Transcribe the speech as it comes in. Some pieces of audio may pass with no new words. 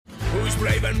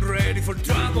brave and ready for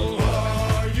trouble? Who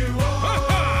are you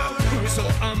all? Who's so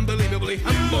unbelievably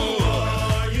humble? Who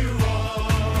are you all?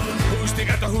 Who's the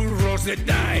guy who rolls the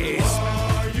dice? Who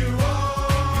are you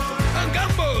all? And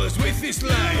gambles with his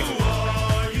life. Who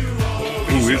are you all?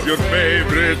 Who is your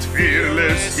favorite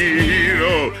fearless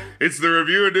hero? It's the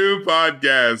Review and Do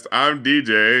podcast. I'm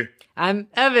DJ. I'm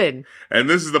Evan. And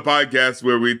this is the podcast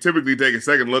where we typically take a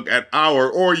second look at our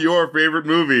or your favorite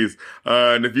movies.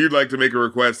 And if you'd like to make a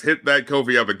request, hit that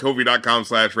Ko-fi up at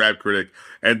ko-fi.com/rapcritic.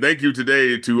 And thank you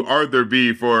today to Arthur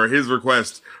B. for his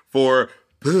request for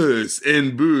Puss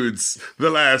in Boots,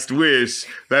 The Last Wish.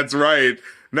 That's right.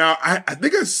 Now, I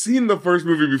think I've seen the first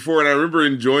movie before and I remember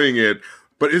enjoying it.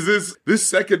 But is this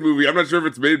second movie, I'm not sure if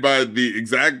it's made by the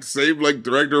exact same,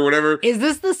 director or whatever. Is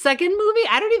this the second movie?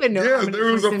 I don't even know. Yeah, there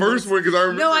was a first one, because I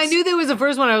remember. No, I knew there was a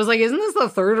first one. I was like, isn't this the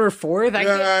third or fourth?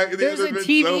 There's a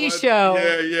TV show.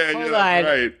 Yeah, Hold on. on.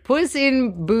 Right. Puss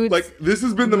in Boots. This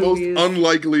has been the most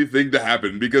unlikely thing to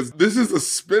happen, because this is a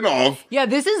spin-off. Yeah,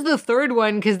 this is the third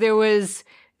one, because there was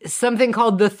something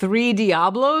called The Three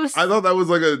Diablos. I thought that was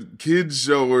like a kid's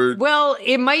show or... Well,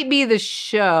 it might be the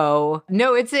show.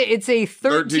 No, it's a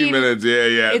 13 minutes.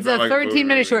 Yeah. It's a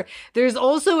 13-minute short. There's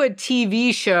also a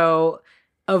TV show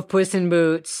of Puss in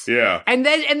Boots. Yeah. And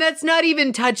that's not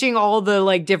even touching all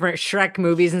the different Shrek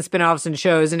movies and spin-offs and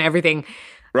shows and everything.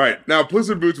 Right. Now, Puss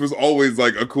in Boots was always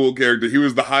a cool character. He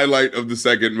was the highlight of the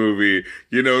second movie,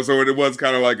 so it was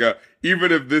kind of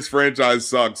even if this franchise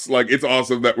sucks, it's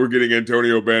awesome that we're getting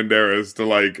Antonio Banderas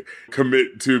to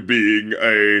commit to being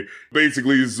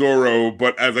basically Zorro,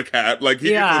 but as a cat.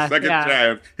 He gets a second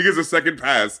chance. He gets a second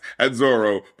pass at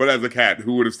Zorro, but as a cat.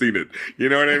 Who would have seen it? You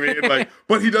know what I mean?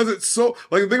 But he does it so,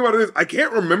 the thing about it is, I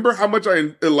can't remember how much I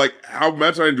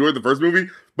enjoyed the first movie,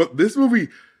 but this movie,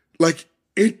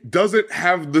 it doesn't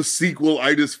have the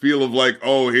sequel-itis feel of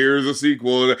oh, here's a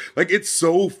sequel. It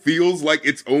so feels like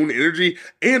its own energy.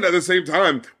 And at the same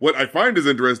time, what I find is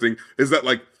interesting is that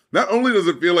not only does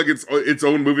it feel like it's its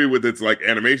own movie with its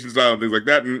animation style and things like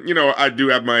that, and I do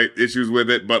have my issues with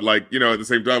it, but at the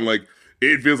same time,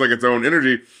 it feels like its own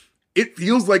energy. It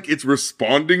feels like it's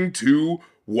responding to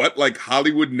what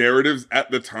Hollywood narratives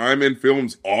at the time in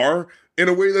films are, in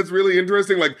a way that's really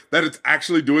interesting, that it's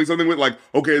actually doing something with,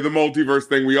 okay, the multiverse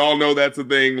thing, we all know that's a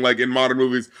thing, in modern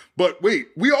movies, but wait,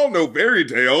 we all know fairy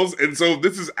tales, and so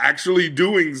this is actually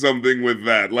doing something with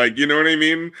that, you know what I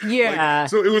mean? Yeah.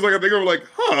 So it was a thing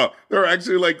of they're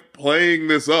actually, playing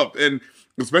this up, and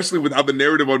especially with how the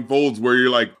narrative unfolds, where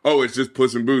you're oh, it's just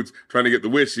Puss in Boots trying to get the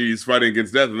wish, he's fighting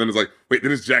against death, and then it's wait,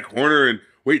 then it's Jack Horner, and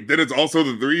wait, then it's also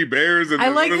the three bears. And I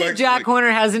like that Jack Horner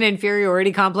has an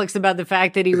inferiority complex about the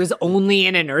fact that he was only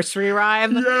in a nursery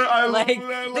rhyme. Yeah, I love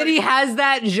that. That he has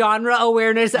that genre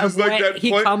awareness of what he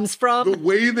comes from. The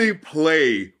way they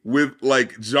play with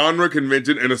genre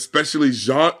convention, and especially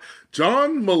John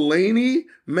Mulaney,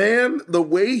 man, the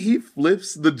way he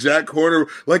flips the Jack Horner,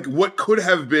 what could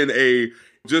have been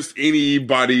just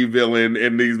anybody villain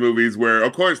in these movies where,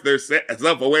 of course, they're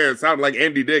self-aware, sound like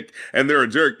Andy Dick, and they're a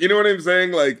jerk. You know what I'm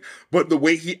saying? But the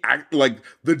way he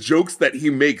the jokes that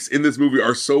he makes in this movie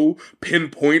are so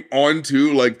pinpoint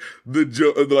onto,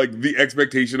 the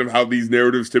expectation of how these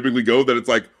narratives typically go, that it's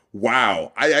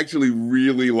wow, I actually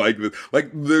really like this.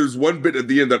 There's one bit at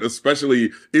the end that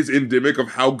especially is endemic of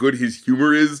how good his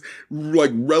humor is,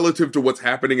 relative to what's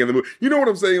happening in the movie. You know what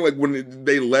I'm saying? When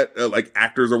they let,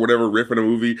 actors or whatever riff in a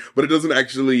movie, but it doesn't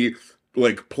actually,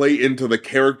 play into the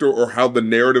character or how the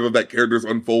narrative of that character is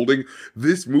unfolding.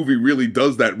 This movie really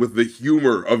does that with the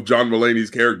humor of John Mulaney's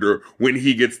character when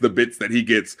he gets the bits that he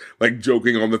gets,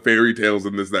 joking on the fairy tales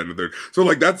and this, that, and the third. So,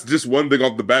 that's just one thing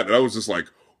off the bat that I was just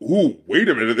ooh, wait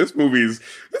a minute, this movie's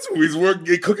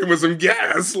cooking with some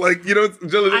gas. It's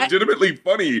legitimately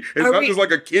funny. It's not just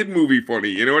a kid movie funny.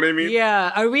 You know what I mean?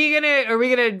 Yeah. Are we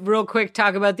gonna real quick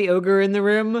talk about the ogre in the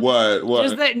room? What?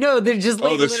 They're just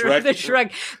the Shrek? The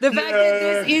Shrek. The fact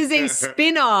that this is a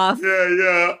spin-off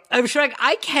of Shrek.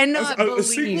 I cannot believe. A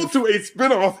sequel to a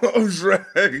spin-off of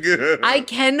Shrek. I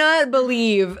cannot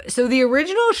believe. So the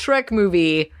original Shrek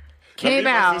movie came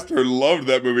out. My sister loved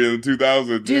that movie in the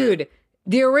 2000s. Dude. Yeah.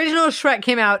 The original Shrek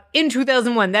came out in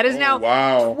 2001. That is now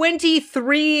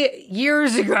 23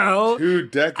 years ago. 2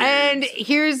 decades. And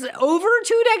here's over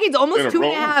 2 decades, almost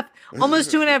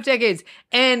 2.5 decades.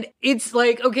 And it's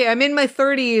okay, I'm in my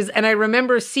 30s and I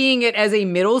remember seeing it as a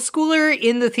middle schooler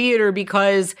in the theater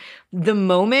because the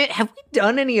moment. Have we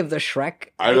done any of the Shrek?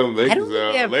 I don't think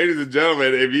so. Ladies and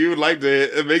gentlemen, if you would like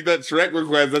to make that Shrek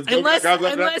request, let's go.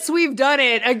 Unless we've done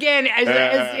it. Again,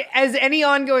 as any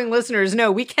ongoing listeners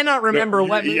know, we cannot remember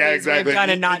what movies we've done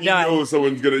and not done.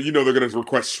 Someone's gonna, they're gonna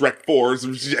request Shrek 4 or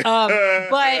some shit.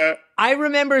 But I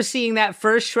remember seeing that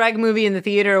first Shrek movie in the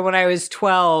theater when I was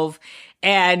 12.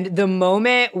 And the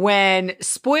moment when,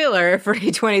 spoiler for a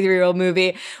 23-year-old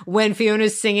movie, when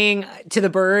Fiona's singing to the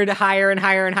bird higher and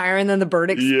higher and higher, and then the bird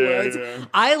explodes,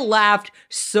 I laughed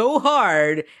so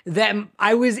hard that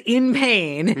I was in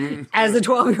pain as a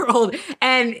 12-year-old.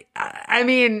 And I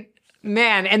mean,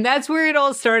 man, and that's where it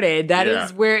all started. That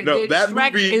is where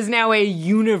Shrek movie is now a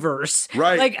universe.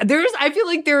 Right. Like, I feel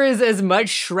like there is as much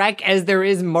Shrek as there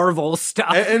is Marvel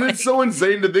stuff. And it's so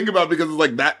insane to think about, because it's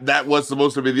like that was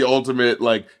supposed to be the ultimate,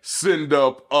 like, send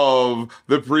up of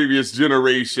the previous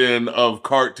generation of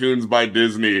cartoons by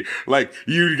Disney. Like,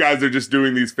 you guys are just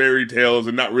doing these fairy tales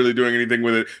and not really doing anything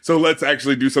with it. So let's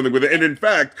actually do something with it. And in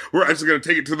fact, we're actually going to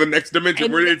take it to the next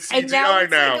dimension where it's CGI now. And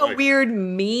now it's like a weird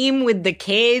meme with the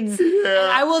kids. Yeah.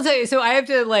 I will tell you, so I have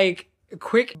to, like,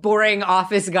 quick, boring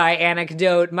office guy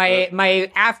anecdote. My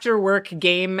after work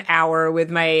game hour with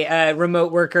my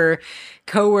remote worker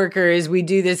coworkers, we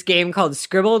do this game called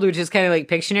Scribbled, which is kind of like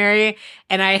Pictionary.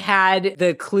 And I had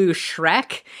the clue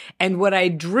Shrek. And what I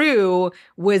drew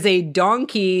was a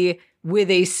donkey with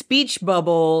a speech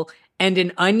bubble and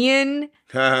an onion.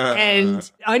 And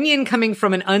onion coming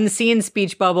from an unseen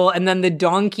speech bubble, and then the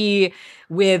donkey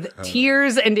with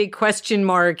tears and a question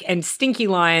mark and stinky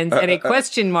lines and a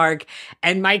question mark.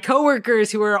 And my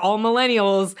coworkers, who are all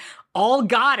millennials, all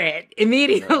got it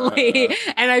immediately.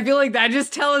 And I feel like that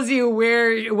just tells you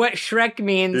what Shrek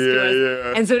means to us.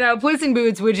 Yeah. And so now Puss in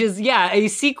Boots, which is, a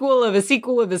sequel of a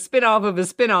sequel of a spinoff of a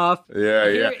spinoff.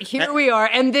 Here we are.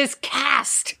 And this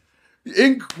cast.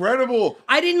 Incredible.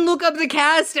 I didn't look up the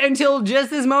cast until just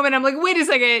this moment. I'm like, wait a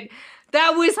second.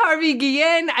 That was Harvey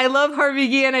Guillen. I love Harvey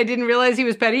Guillen. I didn't realize he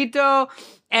was Perito.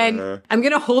 And I'm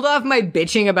going to hold off my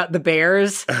bitching about the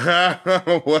Bears.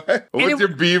 What? What's your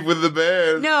beef with the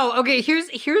Bears? No, okay,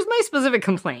 here's my specific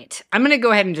complaint. I'm going to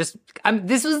go ahead and just,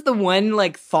 this was the one,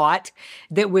 like, thought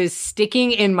that was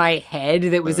sticking in my head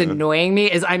that was annoying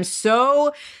me, is I'm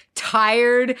so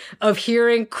tired of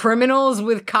hearing criminals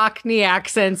with Cockney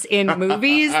accents in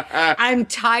movies. I'm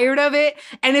tired of it.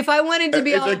 And if I wanted to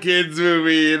be it's a kids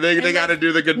movie. They got to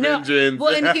do the conventions. No,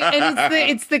 well, and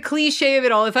it's the cliche of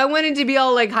it all. If I wanted to be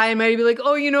all like high and mighty, be like,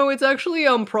 oh, it's actually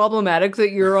problematic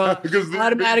that you're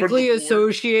automatically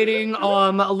associating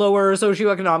lower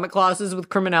socioeconomic classes with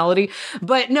criminality.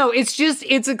 But no, it's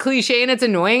a cliche and it's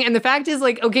annoying. And the fact is,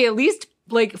 like, okay, at least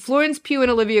like Florence Pugh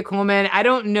and Olivia Colman, I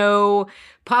don't know.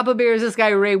 Papa Bear is this guy,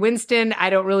 Ray Winston.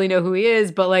 I don't really know who he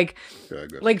is, but like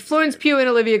Florence Pugh and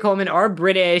Olivia Colman are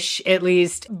British, at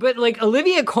least. But like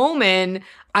Olivia Colman,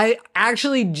 I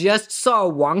actually just saw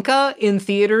Wonka in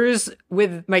theaters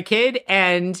with my kid,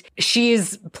 and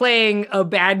she's playing a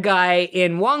bad guy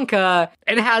in Wonka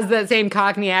and has that same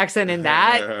Cockney accent in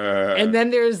that. And then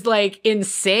there's like in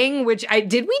Sing, which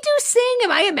did we do Sing?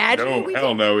 Am I imagining? No,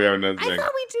 hell no, we haven't done Sing. I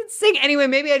thought we did Sing. Anyway,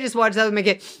 maybe I just watched that with my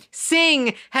kid.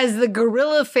 Sing has the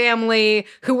gorilla family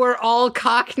who are all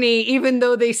Cockney, even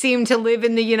though they seem to live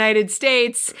in the United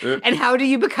States. And how do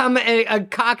you become a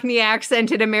Cockney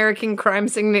accented American crime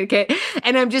syndicate?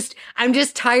 And I'm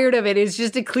just tired of it. It's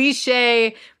just a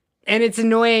cliche and it's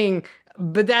annoying,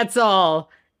 but that's all.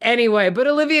 Anyway, but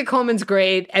Olivia Colman's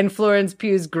great and Florence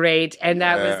Pugh's great, and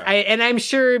that was and I'm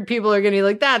sure people are gonna be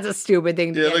like, that's a stupid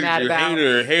thing to get mad about.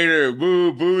 Hater,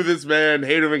 boo this man,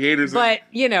 hater McHaters. But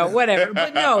whatever.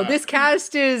 But no, this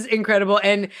cast is incredible,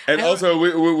 and also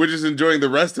we're just enjoying the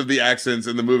rest of the accents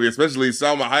in the movie, especially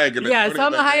Salma Hayek.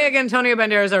 Salma Hayek and Antonio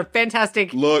Banderas are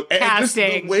fantastic. Casting.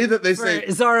 And the way that they say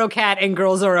Zorro Cat and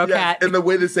Girl Zorro Cat, and the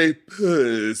way they say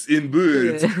Puss in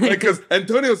Boots, because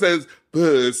Antonio says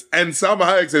Puss, and Salma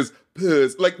Hayek says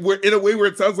Puss. Like, we're in a way where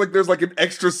it sounds like there's like an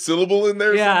extra syllable in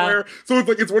there somewhere. So it's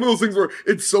like, it's one of those things where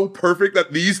it's so perfect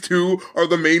that these two are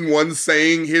the main ones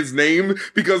saying his name,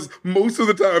 because most of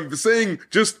the time saying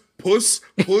just Puss,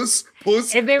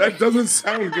 that doesn't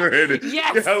sound good.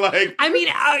 Yes. Yeah, like, I mean,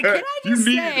 can I just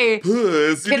say,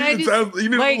 Puss. You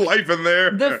need like, life in there.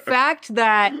 The fact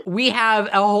that we have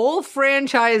a whole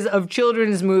franchise of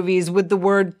children's movies with the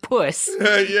word Puss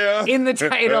in the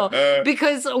title.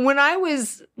 Because when I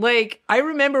was like, I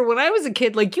remember when I was a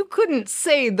kid, like, you couldn't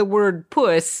say the word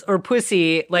Puss or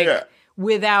Pussy, like,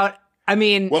 without I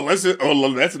mean, well, that's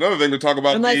another thing to talk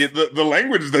about. The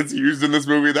language that's used in this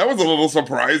movie, that was a little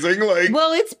surprising. Like,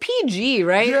 well, it's PG,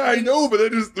 right? Yeah, I know, but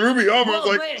that just threw me off. I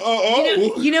was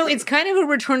like, you know, it's kind of a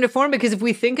return to form because if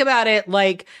we think about it,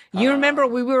 like, you remember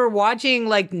we were watching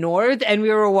like North, and we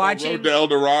were watching Road to El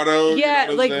Dorado.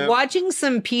 Yeah, watching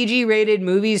some PG rated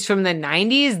movies from the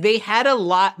 90s, they had a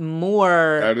lot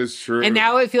more. That is true. And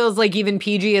now it feels like even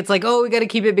PG, it's like, oh, we got to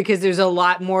keep it because there's a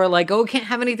lot more like, oh, can't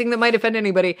have anything that might offend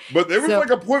anybody. But there was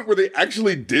like a point where they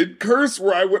actually did curse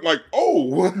where I went like,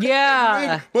 oh.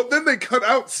 Yeah. But then they cut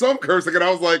out some cursing and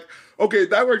I was like, okay,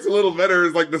 that works a little better.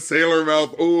 It's like the sailor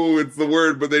mouth. Oh, it's the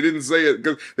word, but they didn't say it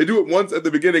because they do it once at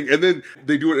the beginning, and then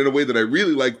they do it in a way that I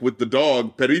really like with the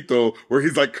dog Perito, where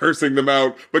he's like cursing them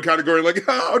out, but kind of going like,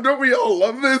 "Oh, don't we all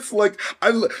love this?" Like,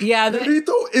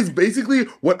 Perito is basically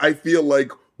what I feel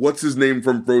like. What's his name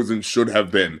from Frozen should have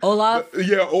been? Olaf?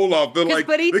 Olaf.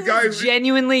 The guy is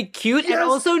genuinely cute, and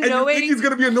also knowing... you think he's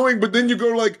going to be annoying, but then you go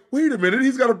like, wait a minute,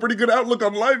 he's got a pretty good outlook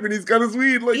on life, and he's kind of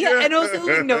sweet. Like, and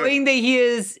also knowing that he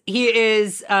is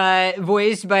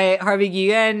voiced by Harvey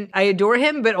Guillen, I adore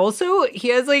him, but also he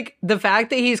has like, the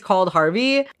fact that he's called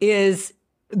Harvey is...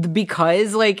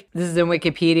 because like, this is in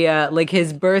Wikipedia, like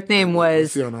his birth name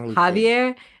was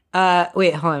Javier.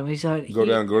 Wait, hold on. Go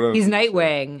down. He's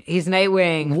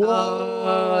Nightwing. Whoa.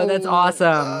 Oh, that's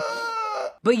awesome.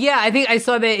 But yeah, I think I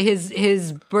saw that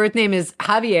his birth name is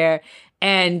Javier,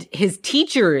 and his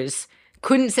teachers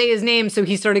couldn't say his name, so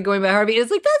he started going by Harvey. It's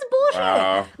like, that's bullshit.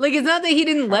 Wow. Like, it's not that he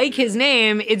didn't like his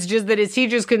name, it's just that his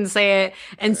teachers couldn't say it.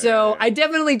 And so I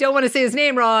definitely don't want to say his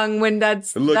name wrong when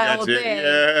that's that whole thing.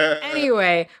 Yeah.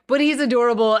 Anyway, but he's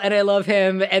adorable and I love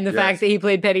him. And the fact that he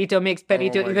played Perito makes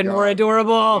Perito even more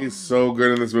adorable. He's so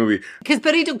good in this movie. Because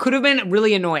Perito could have been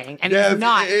really annoying. And it's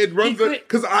not. It runs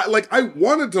because I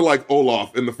wanted to like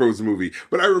Olaf in the Frozen movie,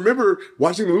 but I remember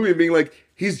watching the movie and being like,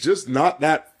 he's just not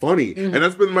that funny. Mm-hmm. And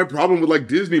that's been my problem with like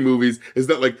Disney movies is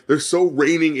that like they're so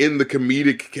reining in the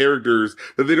comedic characters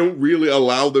that they don't really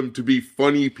allow them to be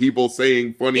funny people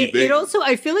saying funny things. It also,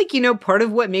 I feel like, part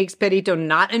of what makes Perito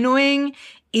not annoying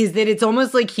is that it's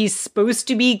almost like he's supposed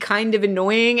to be kind of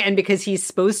annoying, and because he's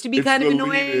supposed to be kind of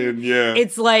annoying,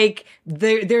 it's like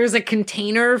there's a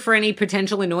container for any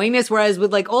potential annoyingness, whereas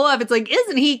with like Olaf, it's like,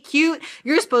 isn't he cute?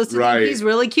 You're supposed to think he's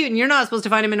really cute, and you're not supposed to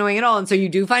find him annoying at all, and so you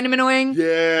do find him annoying?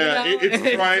 Yeah,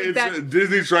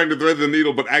 Disney's trying to thread the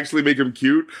needle, but actually make him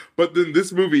cute. But then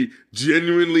this movie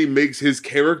genuinely makes his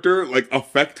character like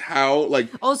affect how like...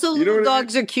 Also, little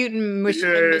dogs are cute and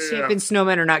misshapen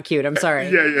snowmen are not cute. I'm sorry.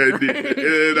 Yeah,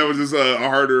 indeed. That was just a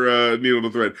harder needle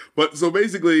to thread. But so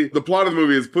basically, the plot of the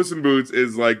movie is Puss in Boots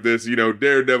is like this,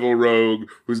 daredevil rogue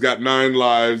who's got 9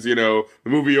 lives. The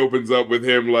movie opens up with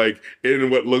him like in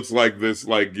what looks like this,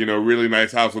 like, really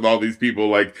nice house with all these people,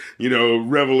 like,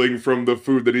 reveling from the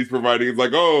food that he's providing. It's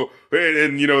like, oh,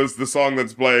 and it's the song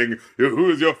that's playing,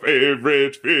 who's your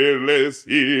favorite fearless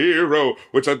hero,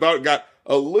 which I thought got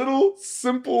a little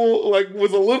simple as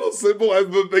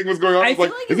the thing was going on. I was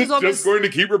like, is it just going to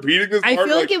keep repeating this part? I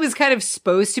feel like it was kind of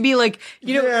supposed to be like,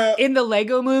 in the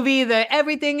Lego movie, that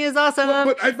everything is awesome.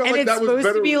 But I felt and like it's that was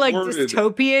supposed to be like worded.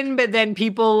 Dystopian, but then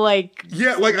people like...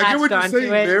 Yeah, like I get what you're saying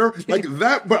there. Like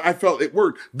that, but I felt it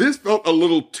worked. This felt a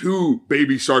little too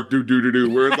Baby Shark do,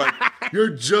 where it's like,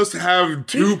 you just have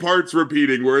 2 parts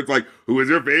repeating, where it's like, who is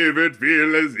your favorite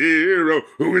fearless hero?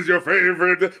 Who is your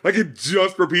favorite? Like it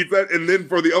just repeats that, and then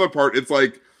for the other part, it's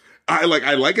like I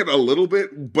like it a little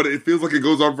bit, but it feels like it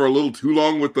goes on for a little too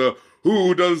long with the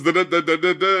who does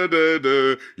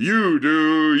the you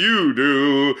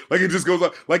do. Like it just goes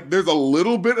on. Like there's a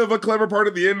little bit of a clever part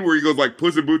at the end where he goes like,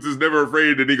 Puss in Boots is never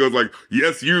afraid, and he goes like,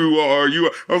 yes you are. I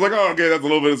was like, oh okay, that's a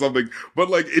little bit of something, but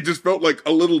like it just felt like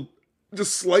a little.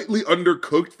 Just slightly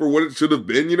undercooked for what it should have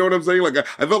been, you know what I'm saying? Like,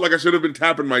 I felt like I should have been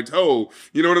tapping my toe,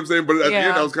 you know what I'm saying? But at the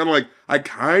end, I was kind of like, I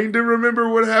kind of remember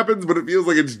what happens, but it feels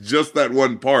like it's just that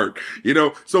one part,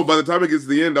 So by the time it gets to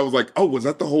the end, I was like, oh, was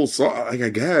that the whole song? Like, I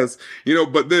guess,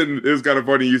 but then it was kind of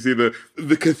funny. You see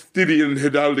the Castilian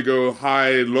Hidalgo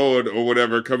High Lord or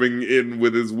whatever coming in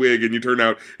with his wig, and you turn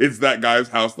out it's that guy's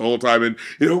house the whole time. And,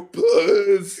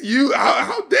 Puss,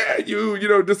 how dare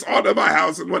you, dishonor my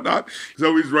house and whatnot.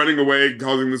 So he's running away,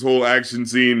 causing this whole action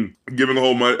scene, giving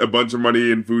a bunch of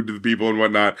money and food to the people and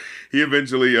whatnot. He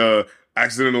eventually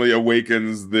accidentally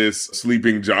awakens this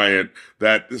sleeping giant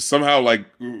that is somehow like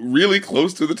really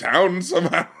close to the town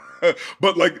somehow.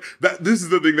 But like that, this is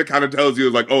the thing that kind of tells you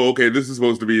is like, oh, okay, this is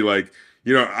supposed to be like,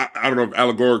 I don't know if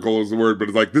allegorical is the word, but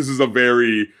it's like, this is a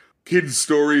very kid's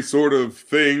story sort of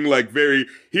thing, like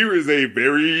here is a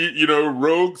very,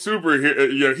 rogue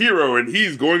superhero hero, and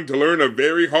he's going to learn a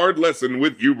very hard lesson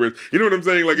with hubris. You know what I'm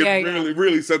saying? Like, it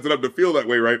really sets it up to feel that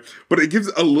way, right? But it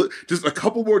gives just a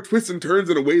couple more twists and turns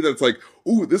in a way that's like,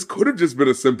 ooh, this could have just been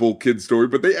a simple kid story,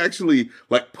 but they actually,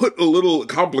 like, put a little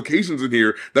complications in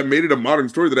here that made it a modern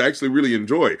story that I actually really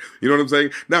enjoy. You know what I'm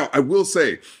saying? Now, I will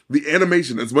say, the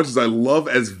animation, as much as I love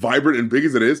as vibrant and big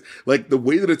as it is, like, the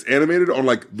way that it's animated on,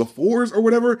 like, the fours or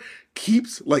whatever,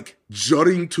 keeps, like,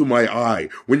 jutting to my eye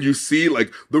when you see,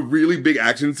 like, the really big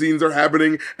action scenes are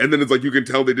happening, and then it's like you can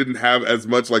tell they didn't have as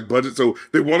much, like, budget, so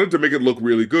they wanted to make it look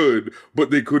really good, but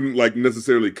they couldn't, like,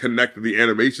 necessarily connect the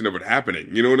animation of it happening.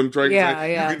 You know what I'm trying to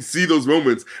say? Yeah. You can see those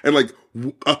moments, and, like,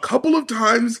 a couple of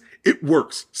times it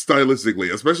works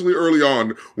stylistically, especially early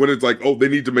on when it's like, oh, they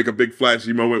need to make a big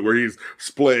flashy moment where he's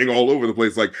splaying all over the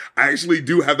place. Like, I actually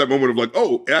do have that moment of like,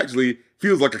 oh, it actually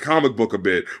feels like a comic book a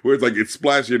bit, where it's like, it's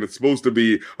splashy and it's supposed to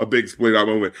be a big splayed out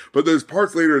moment. But there's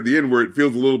parts later at the end where it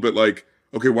feels a little bit like,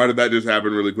 okay, why did that just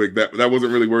happen really quick? That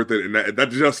wasn't really worth it. And that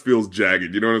just feels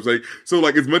jagged. You know what I'm saying? So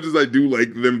like, as much as I do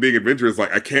like them being adventurous,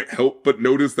 like I can't help but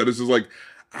notice that it's just like,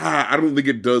 I don't think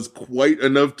it does quite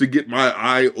enough to get my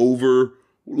eye over,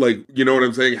 like, you know what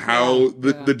I'm saying? How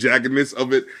the jaggedness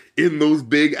of it in those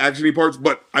big actiony parts.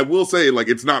 But I will say, like,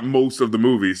 it's not most of the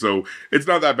movie, so it's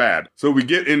not that bad. So we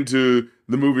get into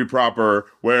the movie proper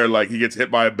where, like, he gets hit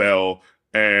by a bell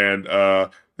and,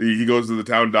 he goes to the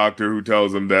town doctor who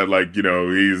tells him that, like,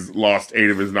 he's lost 8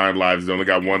 of his 9 lives. He's only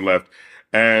got 1 left.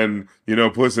 And,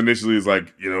 Puss initially is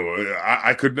like,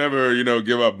 I could never,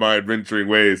 give up my adventuring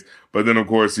ways. But then, of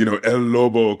course, El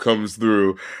Lobo comes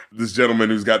through, this gentleman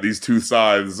who's got these 2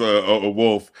 scythes, a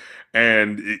wolf.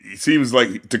 And it seems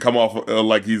like to come off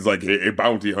like he's like a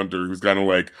bounty hunter who's kind of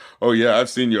like, oh yeah, I've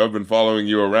seen you. I've been following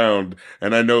you around.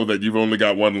 And I know that you've only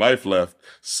got 1 life left.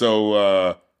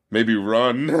 So, maybe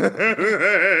run.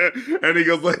 And he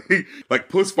goes like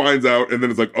Puss finds out and then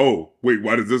it's like, oh, wait,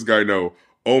 why does this guy know?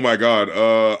 Oh my God,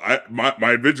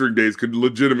 my adventuring days could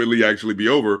legitimately actually be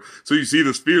over. So you see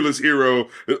this fearless hero,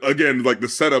 again, like the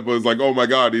setup was like, oh my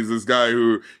God, he's this guy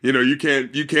who, you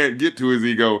can't get to his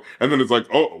ego. And then it's like,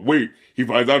 oh, wait, he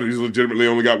finds out he's legitimately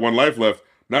only got 1 life left.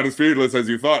 Not as fearless as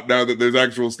you thought now that there's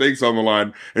actual stakes on the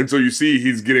line. And so you see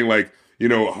he's getting like,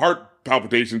 heart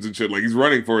palpitations and shit, like he's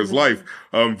running for his life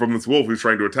from this wolf who's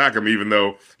trying to attack him, even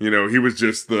though he was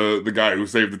just the guy who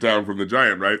saved the town from the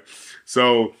giant, right?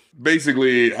 So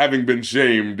basically having been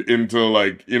shamed into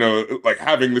like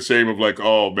having the shame of like,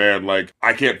 oh man, like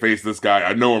I can't face this guy,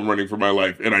 I know I'm running for my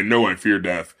life and I know I fear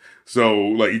death. So,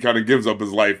 like, he kind of gives up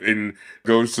his life and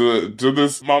goes to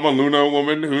this Mama Luna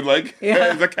woman who, like,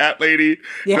 is a cat lady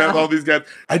and has all these cats.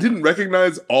 I didn't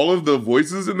recognize all of the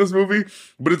voices in this movie,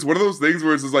 but it's one of those things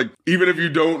where it's just like, even if you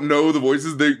don't know the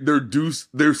voices,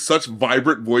 they're such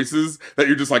vibrant voices that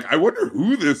you're just like, I wonder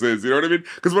who this is, you know what I mean?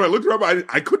 Because when I looked her up,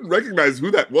 I couldn't recognize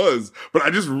who that was, but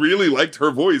I just really liked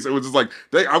her voice. It was just like,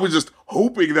 I was just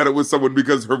hoping that it was someone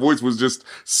because her voice was just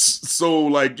so,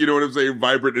 like, you know what I'm saying,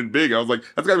 vibrant and big. I was like,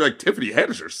 that's gotta be like Tiffany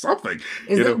Haddish or something.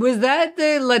 Was that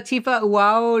the Latifah?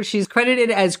 Wow, she's credited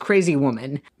as Crazy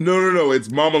Woman. No, it's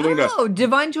Mama Luna. Oh,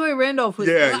 Divine Joy Randolph was.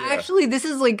 Actually, this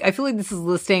is like, I feel like this is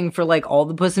listing for like all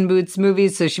the Puss in Boots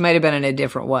movies, so she might have been in a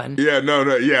different one.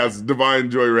 It's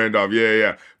Divine Joy Randolph.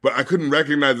 Yeah. But I couldn't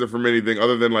recognize her from anything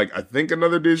other than like, I think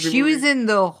another Disney She movie. was in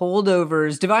The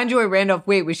Holdovers. Divine Joy Randolph.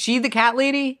 Wait, was she the cat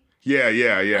lady?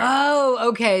 Yeah. Oh,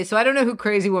 okay. So I don't know who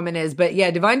Crazy Woman is, but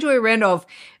yeah, Divine Joy Randolph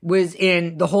was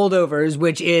in The Holdovers,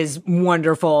 which is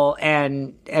wonderful,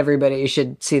 and everybody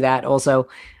should see that also.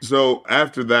 So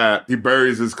after that, he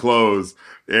buries his clothes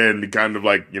and he kind of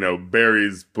like,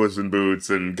 buries Puss in Boots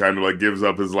and kind of like gives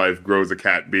up his life, grows a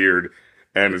cat beard.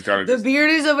 And it's kind of the beard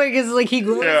is like he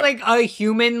grows like a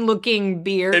human looking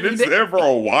beard, and it's there for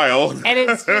a while. And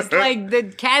it's just like the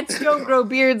cats don't grow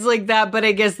beards like that, but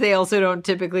I guess they also don't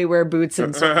typically wear boots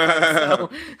and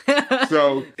stuff.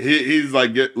 So he's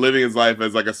like living his life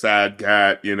as like a sad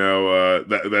cat,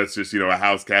 that's just a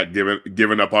house cat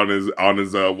given up on his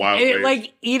wild ways.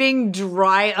 Like eating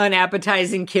dry,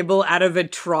 unappetizing kibble out of a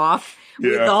trough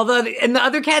with all and the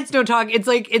other cats don't talk. It's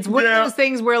like it's one of those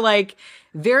things where like.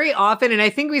 Very often, and I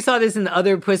think we saw this in the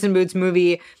other Puss in Boots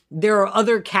movie, there are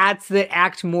other cats that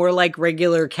act more like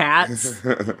regular cats.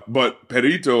 But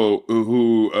Perito,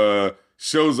 who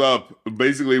shows up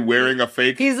basically wearing a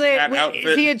fake cat outfit.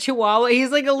 Is he a chihuahua?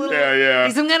 He's like a little,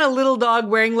 he's some kind of little dog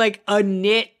wearing like a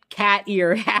knit cat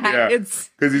ear hat. Yeah,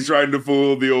 because he's trying to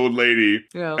fool the old lady.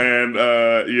 Yeah. And,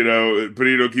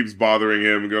 Perito keeps bothering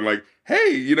him and going like,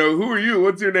 hey, who are you?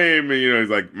 What's your name? And, he's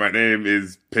like, my name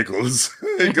is Pickles.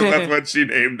 Because that's what she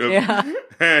named him. Yeah.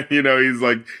 And, he's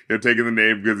like, taking the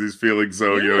name because he's feeling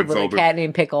so, insulted. A cat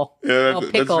named Pickle. Yeah,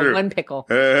 Pickle, that's true. one Pickle.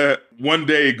 One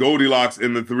day, Goldilocks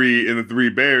and the three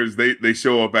bears, they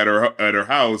show up at her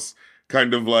house,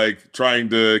 kind of like trying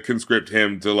to conscript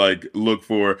him to like look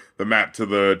for the map to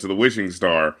the wishing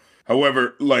star.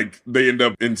 However, like they end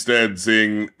up instead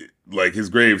seeing like his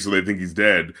grave, so they think he's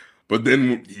dead. But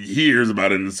then he hears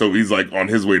about it, and so he's like on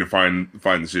his way to find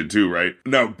the shit too, right?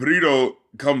 Now, Burrito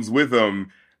comes with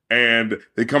him, and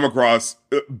they come across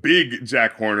Big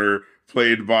Jack Horner,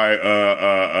 played by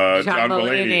John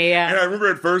Mulaney. Yeah. And I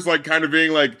remember at first like kind of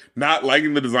being like not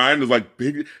liking the design. It was like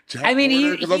Big Jack I mean,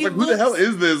 Horner, because I was like, who the hell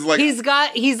is this? Like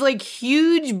he's like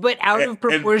huge but out of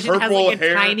proportion, has like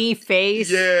a tiny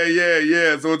face.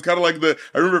 Yeah. So it's kind of like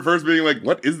I remember first being like,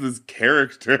 what is this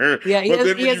character? Yeah,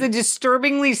 he has a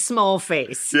disturbingly small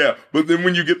face. Yeah, but then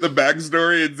when you get the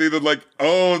backstory and see that like,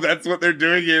 oh, that's what they're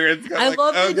doing here, it's kind of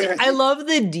I love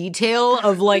the detail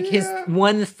of like his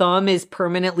one thumb is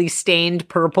permanently stained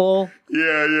purple.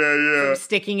 Yeah. From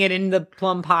sticking it in the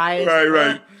plum pies.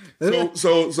 Right.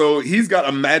 So he's got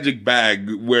a magic bag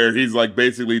where he's like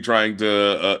basically trying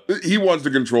to he wants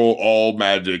to control all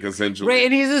magic essentially. Right,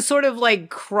 and he's a sort of like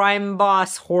crime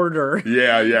boss hoarder.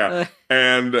 Yeah.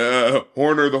 And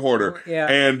Horner the Hoarder. Yeah.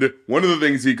 And one of the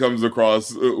things he comes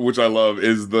across, which I love,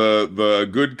 is the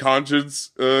good conscience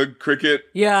cricket.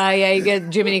 Yeah, you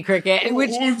get Jiminy Cricket,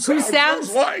 which he sounds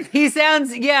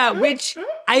which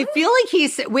I feel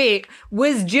like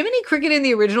was Jiminy Cricket in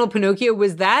the original Pinocchio?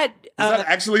 Was that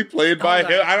actually played by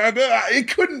him? I don't know. It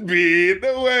couldn't be.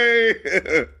 No way.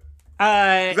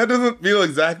 That doesn't feel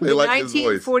exactly like his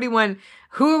voice. 1941.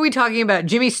 Who are we talking about?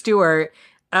 Jimmy Stewart.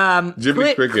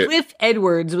 Jiminy Cricket. Cliff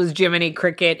Edwards was Jiminy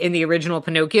Cricket in the original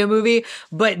Pinocchio movie,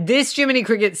 but this Jiminy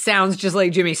Cricket sounds just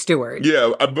like Jimmy Stewart.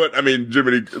 Yeah, but I mean,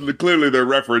 Jiminy, clearly they're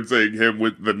referencing him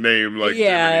with the name, like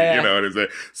Jiminy, you know what I'm saying?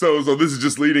 So this is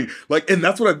just leading, like, and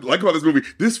that's what I like about this movie.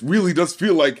 This really does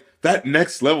feel like that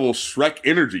next level Shrek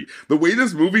energy. The way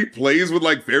this movie plays with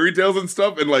like fairy tales and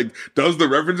stuff and like does the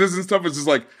references and stuff, it's just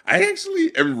like, I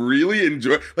actually am really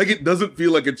enjoying, like it doesn't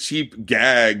feel like a cheap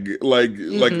gag, like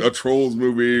a Trolls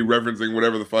movie referencing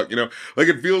whatever the fuck, like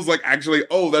it feels like actually,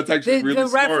 that's actually really smart.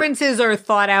 The references are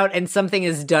thought out and something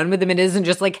is done with them. It isn't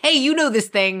just like, hey, you know this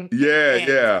thing.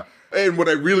 Yeah. And what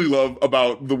I really love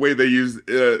about the way they use,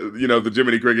 the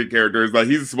Jiminy Cricket character is that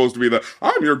he's supposed to be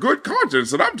I'm your good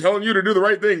conscience and I'm telling you to do the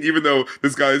right thing, even though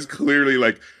this guy is clearly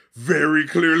like very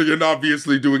clearly and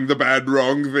obviously doing the bad,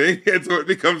 wrong thing. And so it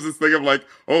becomes this thing of like,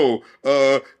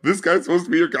 this guy's supposed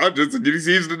to be your conscience and he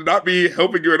seems to not be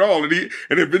helping you at all. And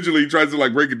eventually he tries to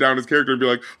like break it down his character and be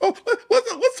like, let's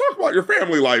talk about your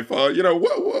family life.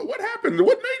 What happened?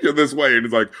 What made you this way? And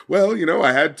it's like, well,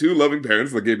 I had two loving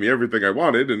parents that gave me everything I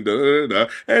wanted and and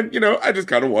I just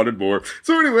kind of wanted more.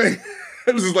 So anyway,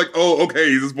 it's just like, okay,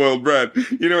 he's a spoiled brat.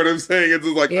 You know what I'm saying? It's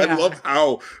just like, I love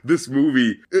how this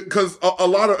movie, because a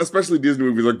lot of, especially Disney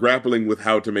movies, are grappling with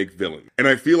how to make villain. And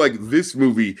I feel like this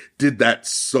movie did that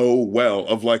so well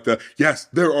of like yes,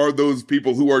 there are those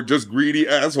people who are just greedy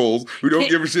assholes who don't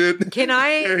give a shit. Can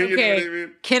I,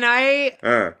 Can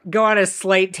I go on a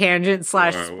slight tangent /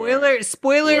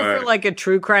 spoiler for like a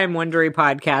true crime Wondery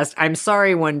podcast? I'm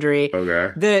sorry, Wondery.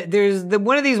 Okay. There's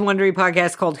one of these Wondery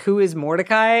podcasts called Who is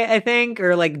Mordecai, I think,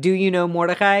 or like, do you know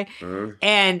Mordecai?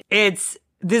 And it's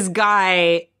this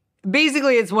guy,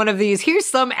 basically it's one of these, here's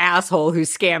some asshole who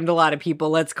scammed a lot of people,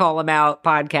 let's call him out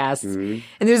podcasts. And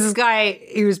there's this guy,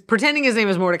 he was pretending his name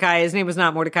was Mordecai, his name was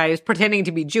not Mordecai, he was pretending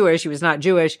to be Jewish, he was not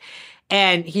Jewish.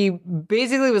 And he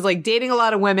basically was like dating a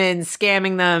lot of women,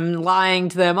 scamming them, lying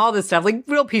to them, all this stuff, like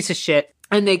real piece of shit.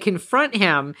 And they confront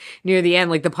him near the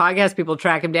end, like the podcast people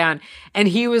track him down. And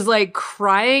he was like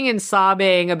crying and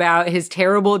sobbing about his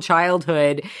terrible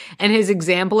childhood. And his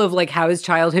example of like how his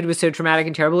childhood was so traumatic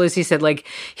and terrible is he said like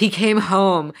he came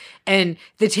home and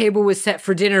the table was set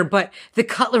for dinner, but the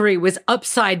cutlery was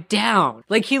upside down.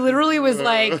 Like he literally was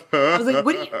like, I was like,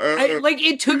 what?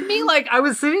 It took me like, I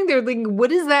was sitting there thinking,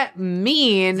 what does that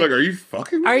mean? It's like, are you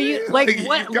fucking? Are you like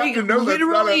what? You got to know that's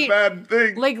not a bad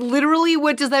thing. Like literally,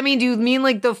 what does that mean? Do you mean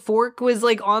like the fork was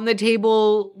like on the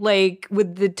table, like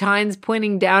with the tines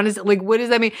pointing down? Is it like, what does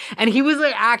that mean? And he was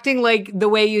like acting like the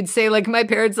way you'd say like my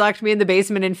parents locked me in the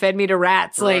basement and fed me to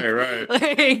rats. Like, right.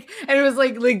 Like, and it was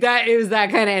like that. It was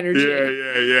that kind of energy.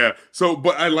 Yeah. So,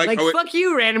 but I like how fuck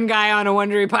you, random guy on a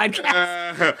Wondery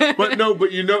podcast.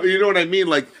 But you know what I mean?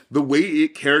 Like the way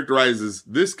it characterizes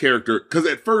this character, because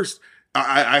at first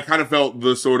I kind of felt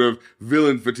the sort of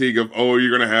villain fatigue of, oh, you're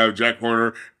going to have Jack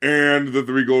Horner and the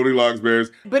three Goldilocks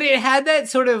bears. But it had that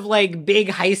sort of like big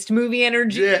heist movie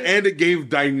energy. Yeah, and it gave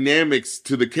dynamics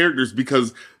to the characters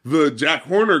because the Jack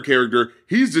Horner character,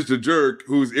 he's just a jerk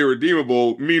who's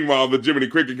irredeemable. Meanwhile, the Jiminy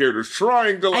Cricket character is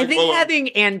trying to like... I think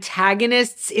having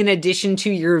antagonists in addition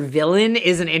to your villain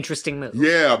is an interesting move.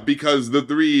 Yeah, because the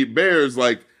three bears,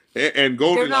 like, and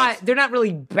Goldilocks... They're not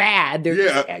really bad.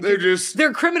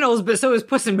 They're criminals, but so is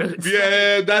Puss in Boots.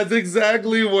 Yeah, that's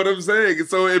exactly what I'm saying.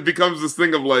 So it becomes this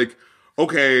thing of like,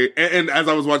 okay, and as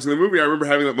I was watching the movie, I remember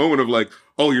having that moment of like,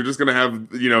 oh, you're just gonna have,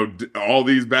 all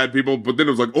these bad people, but then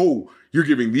it was like, oh, you're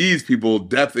giving these people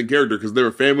depth and character because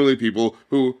they're family people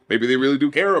who maybe they really do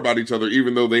care about each other,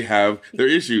 even though they have their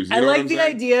issues. I liked the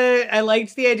idea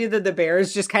that the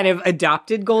bears just kind of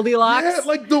adopted Goldilocks.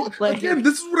 Yeah, again,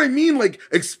 this is what I mean, like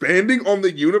expanding on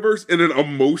the universe in an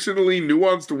emotionally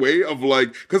nuanced way of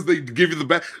like, because they give you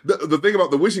the thing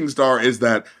about the wishing star is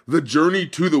that the journey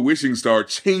to the wishing star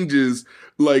changes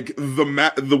like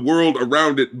the world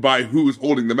around it by who's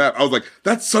holding the map. I was like,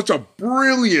 that's such a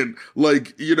brilliant,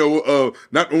 like,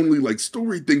 not only like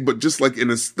story thing, but just like an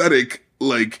aesthetic,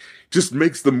 like just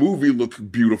makes the movie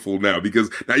look beautiful now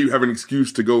because now you have an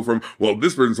excuse to go from, well,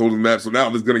 this person's holding the map, so now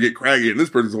it's going to get craggy and this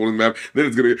person's holding the map. Then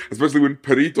it's going to, especially when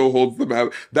Perito holds the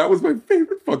map. That was my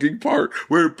favorite fucking part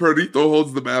where Perito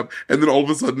holds the map and then all of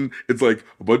a sudden it's like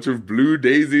a bunch of blue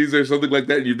daisies or something like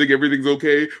that. And you think everything's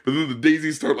okay, but then the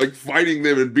daisies start like fighting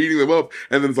them and beating them up.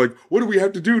 And then it's like, what do we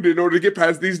have to do in order to get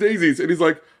past these daisies? And he's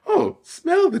like, oh,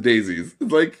 smell the daisies.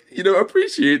 It's like,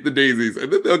 appreciate the daisies.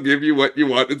 And then they'll give you what you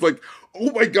want. It's like, oh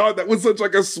my God, that was such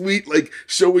like a sweet, like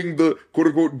showing the quote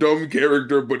unquote dumb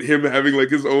character, but him having like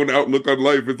his own outlook on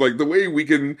life. It's like the way we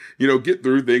can, get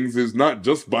through things is not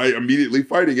just by immediately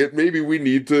fighting it. Maybe we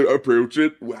need to approach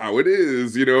it how it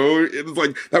is, It's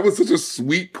like, that was such a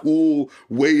sweet, cool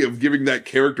way of giving that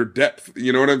character depth.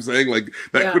 You know what I'm saying? Like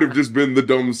that could have just been the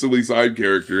dumb, silly side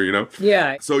character,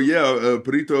 Yeah. So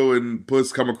Perito and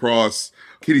Puss come across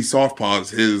Kitty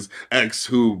Softpaws, his ex,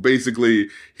 who basically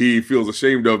he feels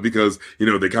ashamed of because,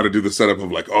 they kind of do the setup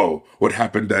of like, oh, what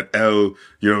happened at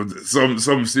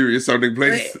some serious sounding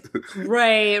place.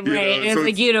 Right. And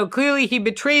it's like, clearly he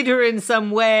betrayed her in some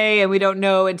way and we don't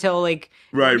know until like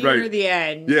near the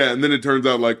end. Yeah. And then it turns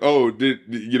out like, oh, did,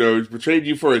 betrayed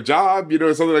you for a job,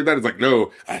 something like that. It's like,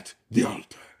 no, at the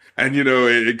altar. And,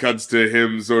 it cuts to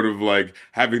him sort of like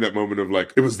having that moment of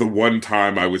like, it was the one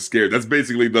time I was scared. That's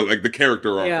basically the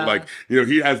character arc. Yeah. Like,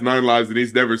 he has 9 lives and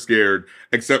he's never scared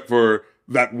except for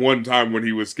that one time when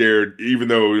he was scared, even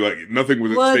though like nothing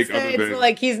was at stake other than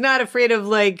like he's not afraid of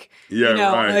like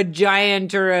a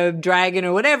giant or a dragon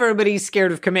or whatever, but he's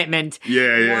scared of commitment.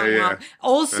 Yeah.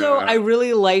 Also, I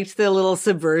really liked the little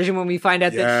subversion when we find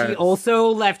out that she also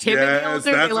left him in the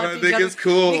altar. That's what I think is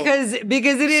cool because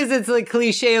it's like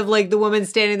cliche of like the woman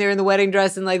standing there in the wedding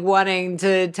dress and like wanting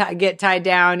to get tied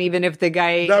down, even if the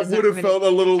guy that would have felt a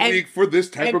little weak for this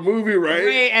type of movie,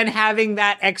 right? And having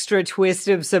that extra twist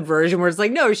of subversion where it's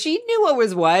like, no, she knew what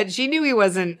was what. She knew he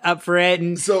wasn't up for it,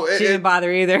 and she didn't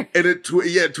bother either. And it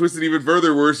twisted even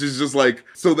further where she's just like,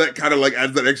 so that kind of like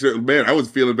adds that extra, man, I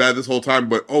was feeling bad this whole time,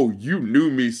 but oh, you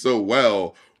knew me so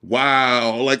well.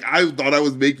 Wow. Like, I thought I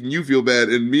was making you feel bad,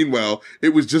 and meanwhile,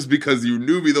 it was just because you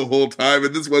knew me the whole time,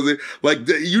 and this wasn't, like,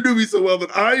 you knew me so well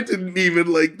that I didn't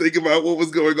even, like, think about what was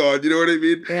going on, you know what I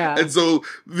mean? Yeah. And so,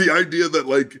 the idea that,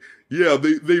 like,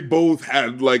 they both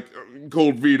had, like,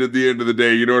 cold feet at the end of the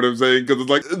day, you know what I'm saying? Because it's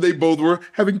like, they both were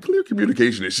having clear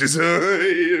communication issues. You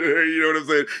know what I'm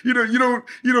saying?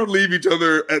 You don't leave each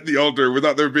other at the altar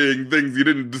without there being things you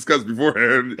didn't discuss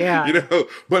beforehand. Yeah.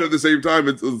 But at the same time,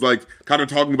 it's like kind of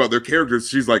talking about their characters.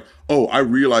 She's like, oh, I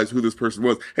realized who this person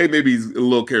was. Hey, maybe he's a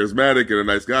little charismatic and a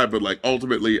nice guy, but like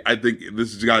ultimately, I think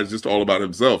this guy is just all about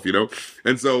himself,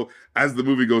 And so as the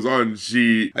movie goes on,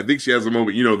 I think she has a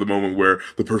moment, the moment where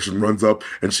the person runs up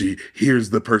and she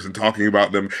hears the person talking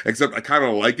about them, except I kind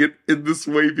of like it in this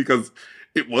way because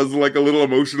it was like a little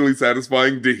emotionally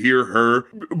satisfying to hear her,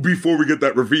 before we get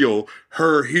that reveal,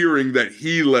 her hearing that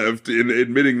he left and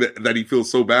admitting that he feels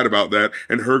so bad about that,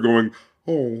 and her going,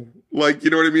 oh, like, you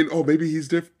know what I mean? Oh, maybe he's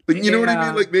different. Like, you know what I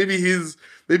mean? Like, maybe he's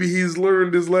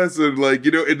learned his lesson, like,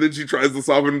 and then she tries to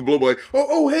soften the blow, like,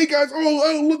 oh, hey guys,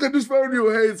 oh, look, I just found you,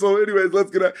 hey, so anyways,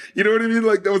 let's get out, you know what I mean?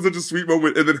 Like, that was such a sweet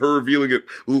moment, and then her revealing it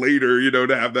later,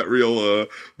 to have that real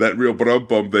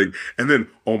bum thing, and then,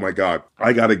 oh my God,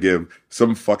 I gotta give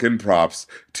some fucking props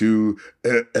to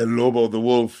El Lobo, the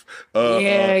wolf.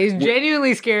 He's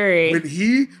genuinely scary. When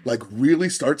he, like, really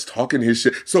starts talking his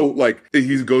shit, so, like,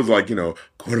 he goes, like,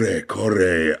 corre,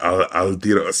 corre, al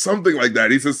tiro, something like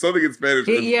that. He says something in Spanish.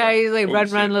 Yeah, he's like, run,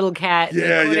 shit. run, little cat.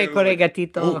 Yeah, Corre, yeah. corre, Like,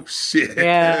 gatito. oh shit.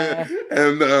 Yeah.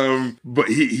 And but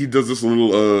he does this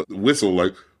little whistle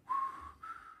like.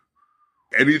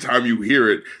 Anytime you hear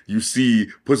it, you see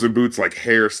Puss in Boots like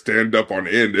hair stand up on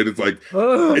end, and it's like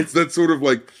it's that sort of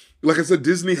like I said,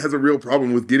 Disney has a real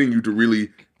problem with getting you to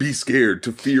really be scared,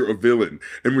 to fear a villain.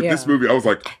 And with this movie, I was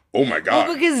like, oh my god,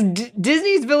 well, because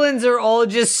Disney's villains are all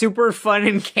just super fun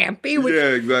and campy. Which,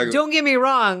 yeah, exactly. Don't get me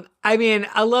wrong. I mean,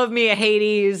 I love me a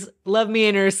Hades, love me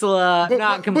an Ursula.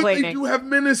 Not complaining. But they do have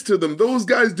menace to them. Those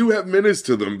guys do have menace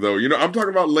to them, though. You know, I'm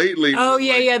talking about lately. Oh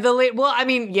yeah. The late. Well, I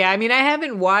mean, I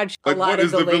haven't watched a lot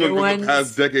of the later ones. What is the villain from the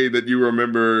past decade that you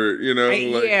remember? You know,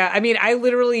 I mean, I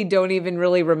literally don't even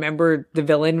really remember the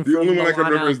villain. The only one I can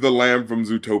remember Moana. is the lamb from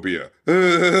Zootopia.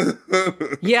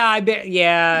 Yeah, I bet.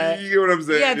 Yeah, you know what I'm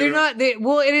saying? Yeah, they're not.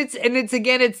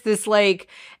 It's this like,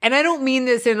 and I don't mean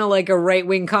this in a like a right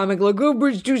wing comic like, oh,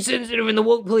 Bridge too sensitive and the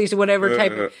woke police or whatever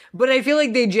type. But I feel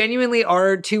like they genuinely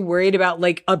are too worried about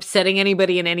like upsetting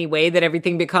anybody in any way that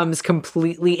everything becomes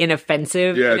completely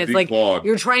inoffensive. Yeah, and it's like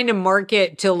you're trying to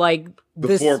market to like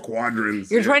the 4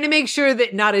 quadrants. You're trying to make sure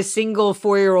that not a single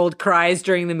 4-year-old cries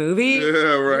during the movie. Yeah,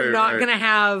 right. You're not gonna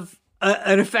have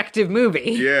an effective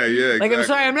movie. Yeah, exactly. Like, I'm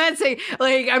sorry,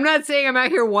 I'm not saying I'm out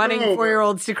here wanting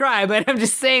 4-year-olds to cry, but I'm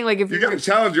just saying, like, if you got to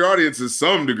challenge your audience to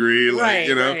some degree, like, right,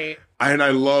 you know. Right. And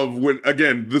I love when,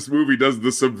 again, this movie does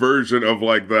the subversion of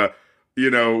like the,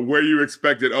 you know, where you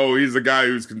expect it. Oh, he's a guy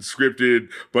who's conscripted,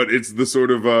 but it's the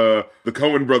sort of the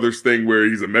Coen brothers thing where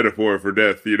he's a metaphor for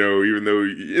death, you know, even though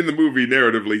in the movie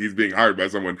narratively he's being hired by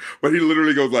someone. But he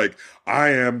literally goes like, I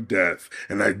am death,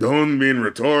 and I don't mean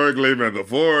rhetorically,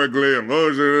 metaphorically,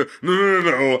 emotionally.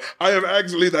 No. I am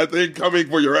actually that thing coming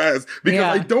for your ass because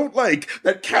I don't like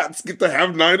that cats get to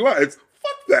have 9 lives.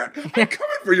 Fuck that. I'm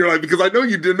coming for your life because I know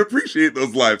you didn't appreciate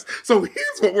those lives. So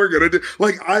here's what we're going to do.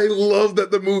 Like, I love that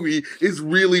the movie is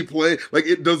really playing, like,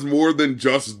 it does more than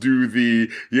just do the,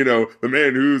 you know, the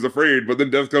man who's afraid, but then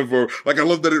death comes for, like, I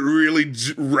love that it really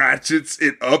ratchets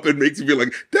it up and makes you feel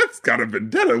like, Death's got a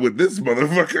vendetta with this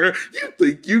motherfucker. You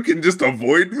think you can just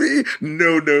avoid me?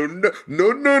 No. I'm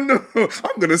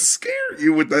going to scare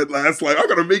you with that last line. I'm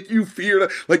going to make you fear that.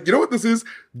 Like, you know what this is?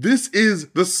 This is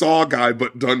the Saw guy,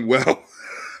 but done well.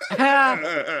 You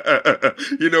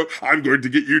know, I'm going to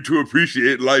get you to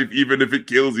appreciate life even if it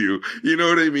kills you. You know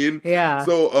what I mean? Yeah.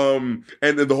 So,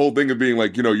 and then the whole thing of being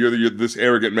like, you know, you're this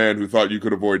arrogant man who thought you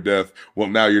could avoid death. Well,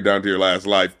 now you're down to your last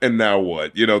life. And now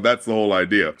what? You know, that's the whole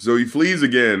idea. So he flees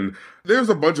again. There's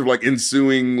a bunch of like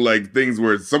ensuing like things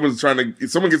where someone gets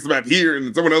the map here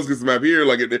and someone else gets the map here.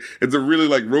 Like it's a really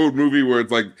like road movie where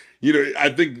it's like, you know, I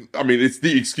mean, it's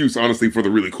the excuse honestly for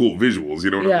the really cool visuals. You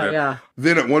know what I'm saying? Yeah.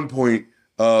 Then at one point,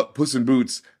 Puss in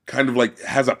Boots kind of like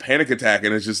has a panic attack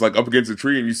and it's just like up against a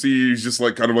tree and you see he's just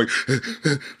like kind of like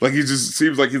like he just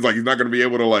seems like he's not going to be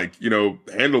able to like, you know,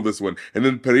 handle this one. And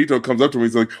then Perito comes up to him.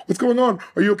 He's like, what's going on?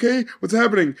 Are you okay? What's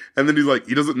happening? And then he's like,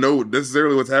 he doesn't know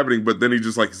necessarily what's happening, but then he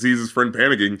just like sees his friend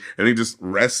panicking and he just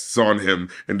rests on him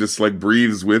and just like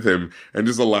breathes with him and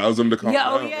just allows him to calm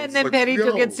down. Oh yeah. And then like,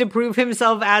 Perito gets to prove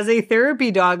himself as a therapy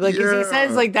dog. Like, as he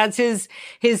says, like, that's his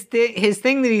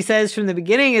thing that he says from the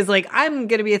beginning is like, I'm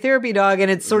going to be a therapy dog.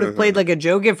 And it's sort of played like a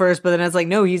joke at first, but then it's like,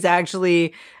 no, he's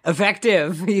actually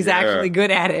effective. He's actually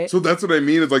good at it. So that's what I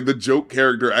mean. It's like the joke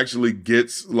character actually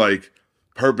gets like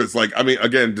purpose. Like, I mean,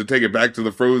 again, to take it back to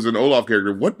the Frozen Olaf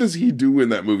character, what does he do in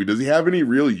that movie? Does he have any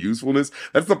real usefulness?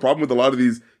 That's the problem with a lot of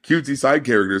these cutesy side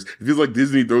characters. It feels like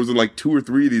Disney throws in like 2 or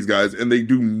 3 of these guys and they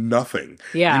do nothing.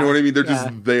 Yeah. You know what I mean? They're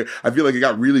just there. I feel like it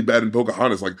got really bad in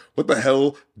Pocahontas. Like, what the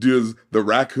hell does the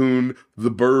raccoon,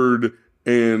 the bird,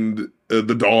 and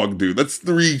the dog do? That's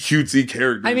 3 cutesy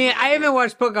characters. I mean, I haven't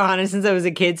watched Pocahontas since I was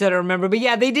a kid, so I don't remember. But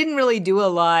yeah, they didn't really do a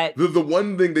lot. The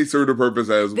one thing they served a purpose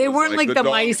as they weren't like the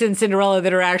mice in Cinderella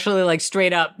that are actually like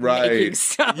straight up making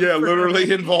stuff. Yeah,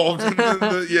 literally involved.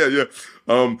 Yeah.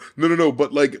 No.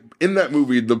 But like in that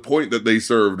movie, the point that they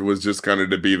served was just kind of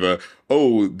to be the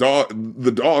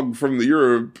dog from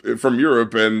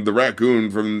Europe and the raccoon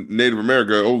from Native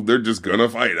America. Oh, they're just gonna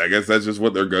fight. I guess that's just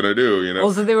what they're gonna do. You know.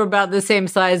 Also, they were about the same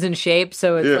size and shape,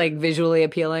 so it's like visually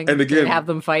appealing. And again, to have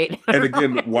them fight. And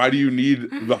again, why do you need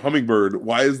the hummingbird?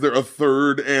 Why is there a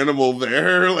 3rd animal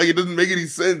there? Like, it doesn't make any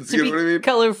sense. You know what I mean?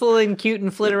 Colorful and cute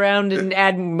and flit around and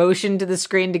add motion to the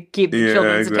screen to keep the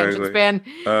children's attention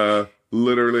span.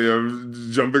 Literally, I'm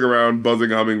jumping around,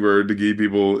 buzzing hummingbird to keep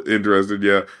people interested.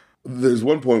 Yeah. There's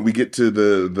one point we get to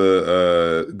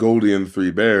the Goldie and the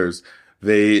 3 bears.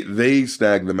 They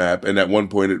snag the map, and at one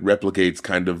point it replicates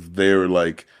kind of their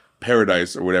like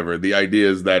paradise or whatever. The idea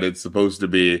is that it's supposed to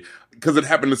be because it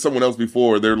happened to someone else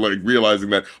before, they're like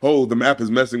realizing that, oh, the map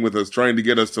is messing with us, trying to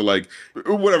get us to like,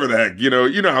 whatever the heck, you know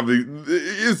how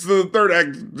it's the third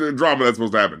act drama that's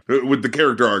supposed to happen with the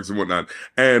character arcs and whatnot.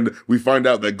 And we find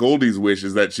out that Goldie's wish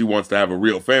is that she wants to have a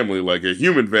real family, like a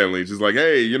human family. She's like,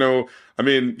 hey, I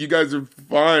mean, you guys are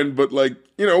fine, but like,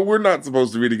 we're not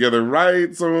supposed to be together,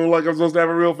 right? So like, I'm supposed to have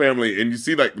a real family. And you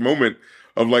see like the moment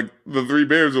of like the three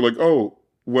bears are like, oh,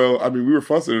 well, I mean, we were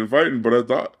fussing and fighting, but I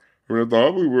thought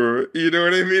we were, you know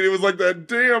what I mean? It was like that,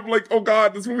 damn, like, oh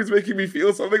God, this movie's making me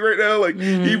feel something right now. Like,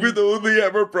 even though they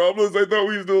have our problems, I thought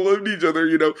we still loved each other,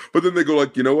 But then they go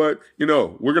like, you know what?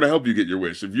 We're going to help you get your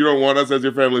wish. If you don't want us as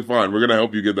your family, fine. We're going to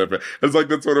help you get that. It's like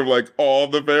that sort of like, all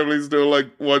the family still like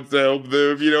wants to help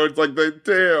them, It's like,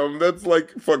 damn, that's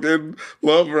like fucking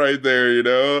love right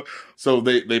there, So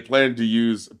they plan to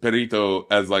use Perito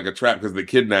as like a trap because they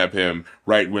kidnap him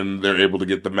right when they're able to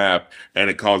get the map, and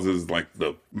it causes like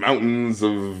the mountains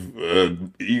of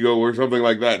ego or something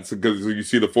like that. So because you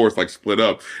see the force like split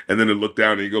up, and then they look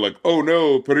down and you go like, oh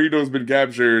no, Perito's been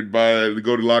captured by the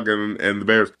Goldilocks and the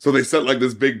bears. So they set like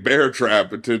this big bear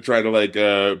trap to try to like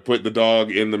put the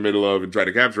dog in the middle of and try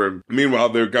to capture him. Meanwhile,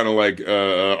 they're kind of like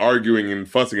arguing and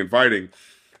fussing and fighting.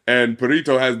 And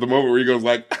Perito has the moment where he goes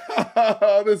like,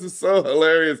 oh, this is so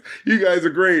hilarious. You guys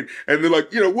are great. And they're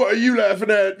like, what are you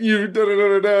laughing at? You da da da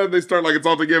da da. And they start like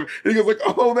insulting him. And he goes like,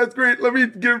 oh, that's great. Let me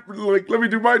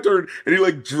do my turn. And he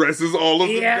like dresses all of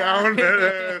them down.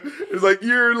 It's like,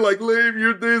 you're like lame.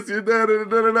 You're this. You're da da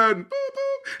da da da. And boop,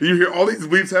 boop. And you hear all these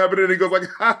weeps happening. And he goes like,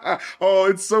 oh,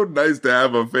 it's so nice to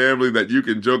have a family that you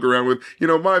can joke around with.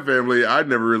 My family, I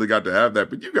never really got to have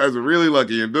that, but you guys are really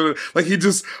lucky. And like he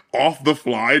just off the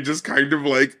fly just kind of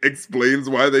like explains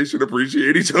why they should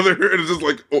appreciate each other, and it's just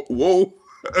like, oh, whoa.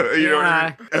 You know what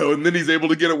I mean? Oh, and then he's able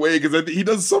to get away because he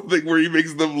does something where he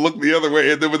makes them look the other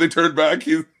way, and then when they turn back,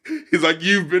 he's like,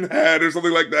 you've been had, or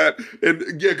something like that.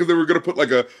 And yeah, because they were gonna put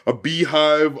like a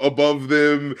beehive above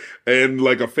them and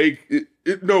like a fake.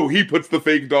 No, he puts the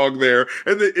fake dog there,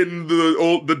 and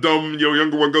the dumb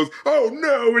younger one goes, oh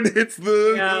no, and hits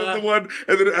the one,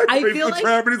 and then it activates the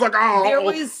trap, and he's like, oh,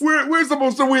 we're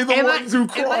supposed to be the ones who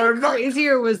cry. Am I crazy,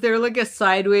 or was there like a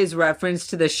sideways reference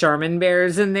to the Charmin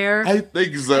bears in there? I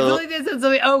think so. I feel like they said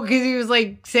something. Oh, because he was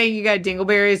like saying you got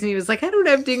dingleberries, and he was like, I don't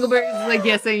have dingleberries. Like,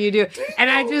 yes, and you do. And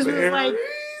I just was like,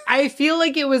 I feel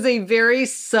like it was a very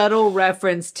subtle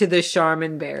reference to the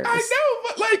Charmin bears. I know,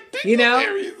 but like,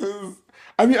 dingleberries is...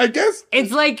 I mean, I guess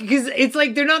it's like, because it's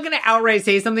like they're not going to outright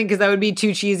say something because that would be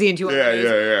too cheesy and too obvious.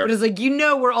 Yeah. But it's like,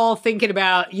 we're all thinking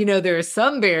about, there are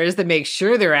some bears that make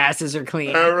sure their asses are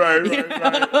clean. Right.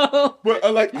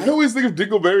 But like, I always think of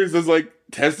dingleberries as like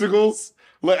testicles.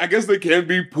 Like, I guess they can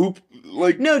be poop.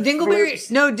 Like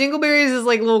dingleberries is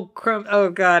like little crumb.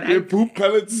 Oh God, poop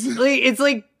pellets. It's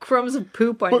like crumbs of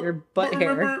poop on your butt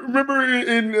hair. Remember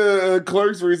in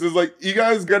Clerks where he says like, you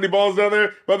guys got any balls down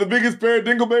there about the biggest pair of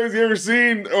dingleberries you ever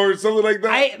seen, or something like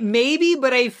that? Maybe,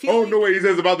 but I feel. Oh, no way! He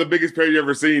says about the biggest pair you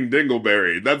ever seen,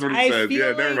 dingleberry. That's what he says.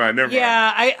 Yeah, never mind.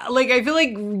 Yeah, I feel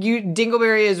like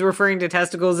dingleberry is referring to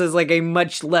testicles as like a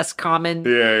much less common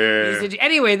usage.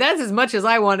 Anyway, that's as much as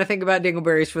I want to think about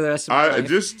dingleberries for the rest of my life.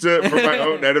 Just for my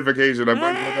own edification, I'm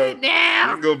going to look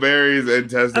up dingleberries and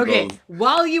testicles. Okay,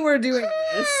 while you were doing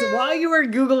this. While you were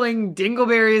Googling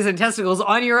dingleberries and testicles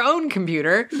on your own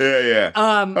computer. Yeah.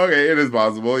 Okay, it is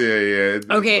possible. Yeah.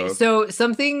 Okay, so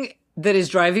something that is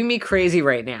driving me crazy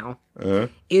right now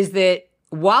is that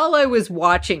while I was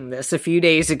watching this a few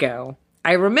days ago,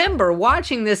 I remember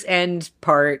watching this end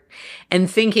part and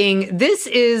thinking, this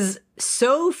is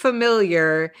so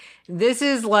familiar. This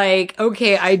is like,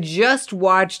 okay, I just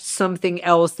watched something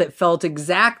else that felt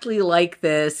exactly like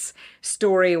this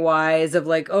story-wise, of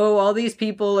like, oh, all these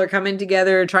people are coming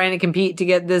together trying to compete to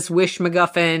get this wish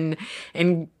MacGuffin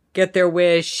and get their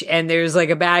wish, and there's like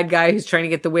a bad guy who's trying to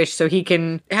get the wish so he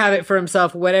can have it for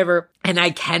himself, whatever. And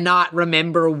I cannot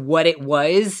remember what it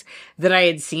was that I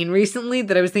had seen recently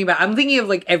that I was thinking about. I'm thinking of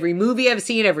like every movie I've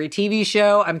seen, every TV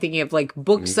show. I'm thinking of like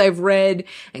books I've read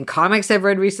and comics I've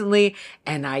read recently.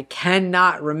 And I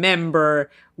cannot remember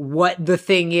what the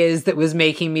thing is that was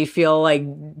making me feel like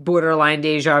borderline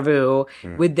deja vu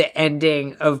with the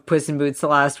ending of Puss in Boots: The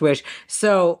Last Wish.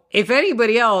 So if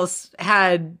anybody else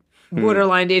had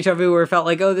borderline deja vu or felt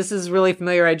like, oh, this is really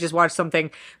familiar, I just watched something,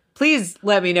 please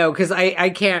let me know, because I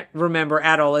can't remember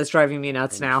at all. It's driving me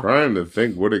nuts now. I'm trying to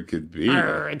think what it could be.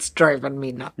 It's driving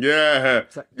me nuts. Yeah.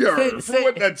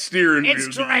 What that steering It's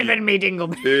driving me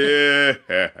dingleberry.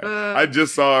 Yeah. I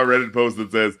just saw a Reddit post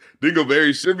that says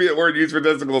dingleberry should be a word used for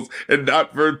testicles and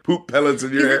not for poop pellets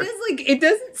in your hair. It is like, it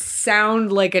doesn't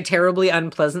sound like a terribly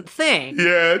unpleasant thing.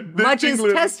 Yeah. Much as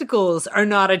testicles are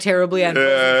not a terribly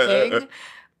unpleasant thing,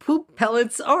 poop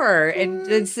pellets are, and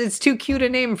it's too cute a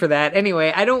name for that.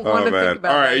 Anyway, I don't want to think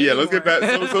about. All right, that yeah, anymore. let's get back.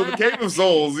 So the Cave of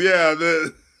Souls, yeah.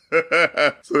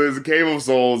 So there's a Cave of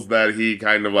Souls that he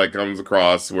kind of like comes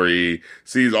across where he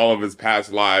sees all of his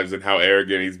past lives and how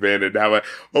arrogant he's been and how,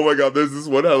 oh my God, there's this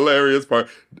one hilarious part.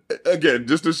 Again,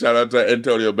 just a shout out to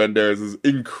Antonio Banderas'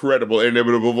 incredible,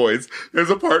 inimitable voice. There's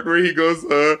a part where he goes,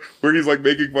 where he's like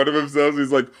making fun of himself.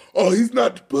 He's like, oh, he's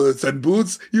not Puss and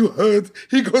Boots, you heard.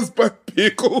 He goes by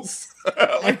Pickles.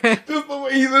 Like, just the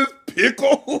way he says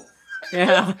Pickle.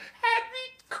 Yeah. Had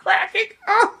me cracking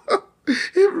up.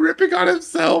 Him ripping on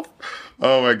himself.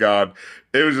 Oh my God.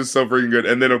 It was just so freaking good.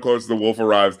 And then, of course, the wolf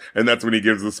arrives, and that's when he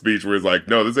gives the speech where he's like,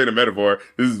 no, this ain't a metaphor.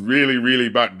 This is really, really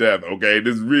about death, okay?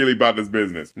 This is really about this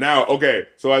business. Now, okay,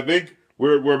 so I think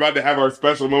we're about to have our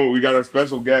special moment. We got our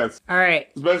special guest. All right.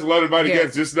 Special uninvited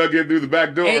guest just snuck in through the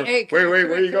back door. Hey, wait,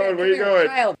 where you going? Where you going?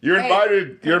 Child. You're Hey,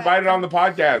 invited. You're invited on the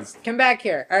podcast. Come back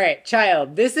here. All right,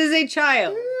 child. This is a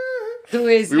child who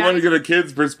is... We want to get a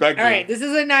kid's perspective. All right, this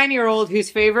is a 9-year-old whose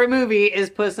favorite movie is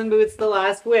Puss in Boots: The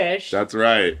Last Wish. That's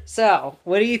right. So,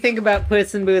 what do you think about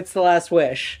Puss in Boots: The Last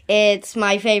Wish? It's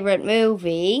my favorite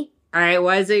movie. All right,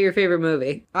 why is it your favorite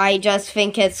movie? I just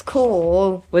think it's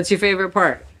cool. What's your favorite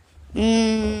part? The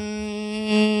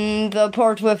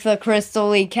part with the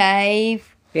crystal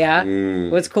cave. Yeah?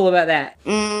 What's cool about that?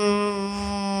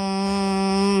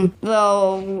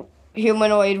 The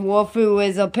humanoid wolf who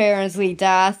is apparently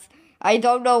death. I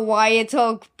don't know why it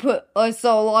took us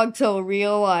so long to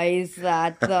realize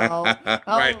that, though.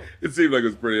 Right. It seemed like it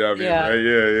was pretty obvious, Yeah. right?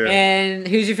 Yeah. And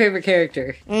who's your favorite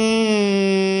character?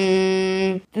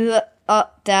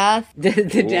 Death.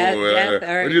 The death? Ooh, All What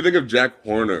right. do you think of Jack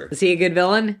Horner? Is he a good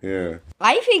villain? Yeah.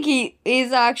 I think he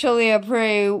is actually a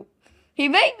pretty... He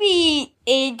may be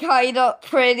a kind of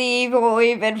pretty evil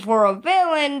even for a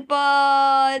villain,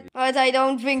 but I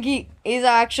don't think he is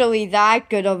actually that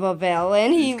good of a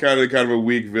villain. He's kind of a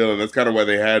weak villain. That's kind of why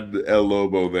they had El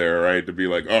Lobo there, right? To be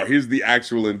like, oh, he's the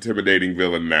actual intimidating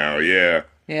villain now. Yeah.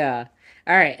 Yeah.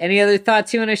 All right. Any other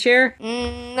thoughts you want to share?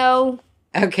 No.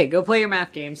 Okay, go play your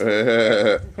math games.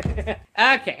 Okay,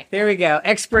 there we go.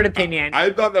 Expert opinion. I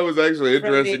thought that was actually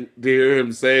interesting to hear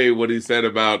him say what he said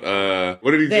about,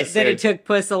 what did he just say? That it took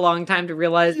Puss a long time to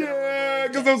realize. Yeah,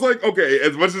 because I was like, okay,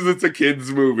 as much as it's a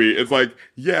kid's movie, it's like,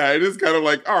 yeah, it is kind of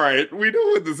like, all right, we know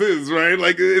what this is, right?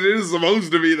 Like, it is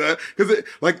supposed to be that. Because,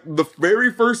 like, the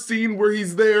very first scene where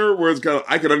he's there, where it's kind of,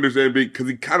 I can understand because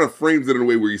he kind of frames it in a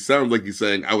way where he sounds like he's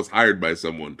saying, I was hired by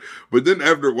someone. But then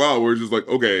after a while, where it's just like,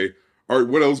 okay, all right,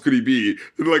 what else could he be?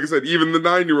 And like I said, even the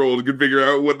 9-year-old could figure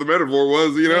out what the metaphor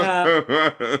was, you know?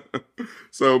 Yeah.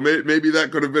 So maybe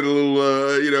that could have been a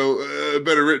little,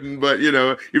 better written, but,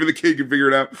 even the kid can figure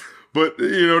it out. But,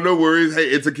 no worries. Hey,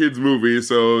 it's a kid's movie.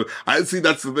 So I see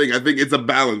that's the thing. I think it's a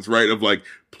balance, right? Of like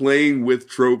playing with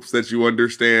tropes that you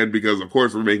understand because of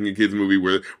course we're making a kid's movie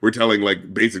where we're telling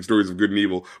like basic stories of good and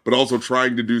evil, but also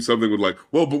trying to do something with like,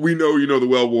 well, but we know, the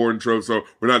well-worn trope. So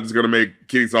we're not just going to make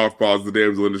Kitty Softpaws the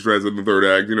damsel in distress in the third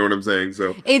act. You know what I'm saying?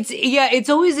 So it's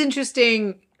always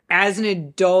interesting as an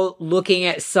adult looking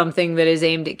at something that is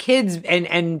aimed at kids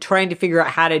and trying to figure out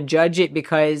how to judge it,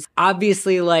 because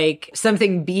obviously like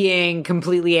something being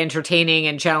completely entertaining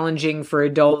and challenging for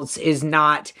adults is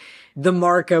not the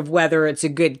mark of whether it's a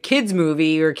good kids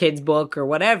movie or kids book or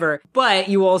whatever. But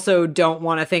you also don't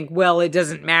want to think, well, it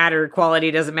doesn't matter.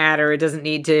 Quality doesn't matter. It doesn't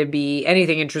need to be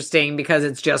anything interesting because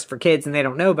it's just for kids and they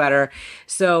don't know better.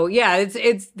 So yeah,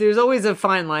 there's always a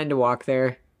fine line to walk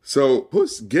there. So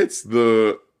Puss gets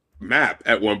the map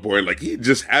at one point, like he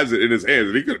just has it in his hands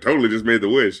and he could have totally just made the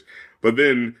wish. But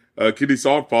then Kitty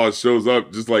Softpaws shows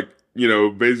up just like,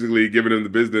 basically giving him the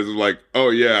business of like, oh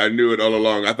yeah, I knew it all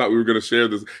along. I thought we were going to share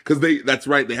this. Cause that's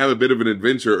right. They have a bit of an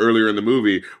adventure earlier in the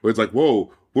movie where it's like,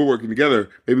 whoa, we're working together.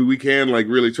 Maybe we can like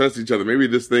really trust each other. Maybe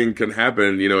this thing can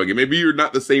happen, again. Maybe you're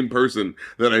not the same person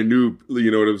that I knew, you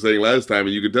know what I'm saying, last time.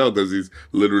 And you can tell because he's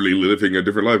literally living a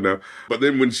different life now. But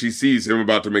then when she sees him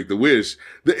about to make the wish,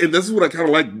 and this is what I kind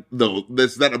of like though,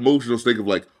 that's that emotional state of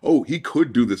like, oh, he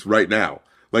could do this right now.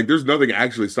 Like there's nothing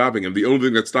actually stopping him. The only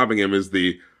thing that's stopping him is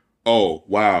oh,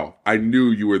 wow, I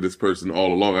knew you were this person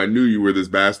all along. I knew you were this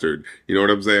bastard. You know what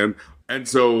I'm saying? And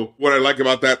so what I like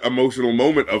about that emotional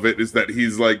moment of it is that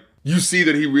he's like, you see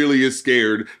that he really is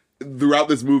scared. throughout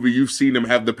this movie, you've seen him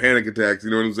have the panic attacks.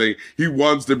 You know what I'm saying? He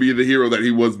wants to be the hero that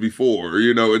he was before,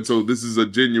 you know? And so this is a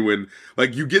genuine,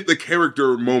 like, you get the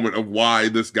character moment of why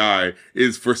this guy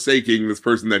is forsaking this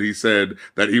person that he said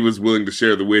that he was willing to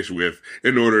share the wish with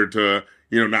in order to,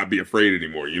 you know, not be afraid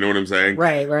anymore. You know what I'm saying?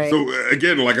 Right. So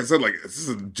again, like I said, like, this is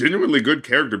a genuinely good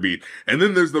character beat. And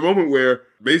then there's the moment where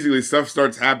basically stuff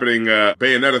starts happening,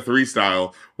 Bayonetta 3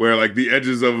 style, where like the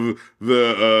edges of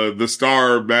the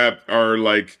star map are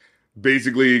like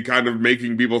basically kind of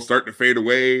making people start to fade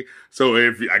away. So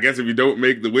if you don't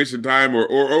make the wish in time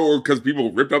or because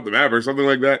people ripped up the map or something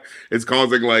like that, it's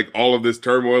causing like all of this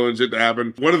turmoil and shit to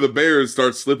happen. One of the bears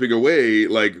starts slipping away,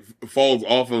 like falls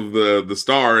off of the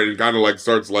star and kind of like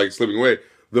starts like slipping away.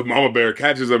 The mama bear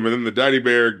catches him and then the daddy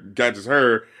bear catches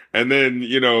her. And then,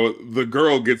 you know, the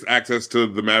girl gets access to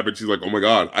the map and she's like, oh my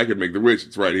God, I can make the wish.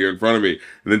 It's right here in front of me.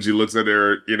 And then she looks at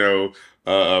her, you know,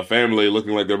 family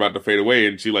looking like they're about to fade away.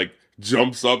 And she like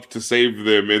jumps up to save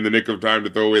them in the nick of time to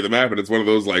throw away the map. And it's one of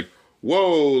those like,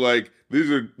 whoa, like these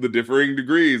are the differing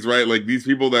degrees, right? Like these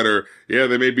people that are, yeah,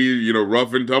 they may be, you know,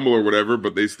 rough and tumble or whatever,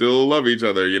 but they still love each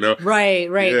other, you know?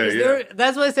 Right. Yeah.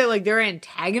 That's why I say, like, they're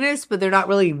antagonists, but they're not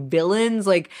really villains.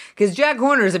 Like, because Jack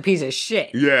Horner's a piece of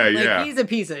shit. Yeah. He's a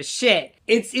piece of shit.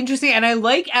 It's interesting, and I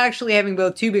like actually having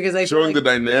both, too, because I showing feel like the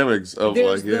dynamics of,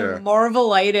 there's like, the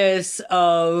Marvelitis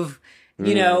of,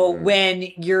 you know, when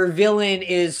your villain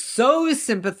is so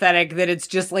sympathetic that it's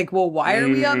just like, well, why are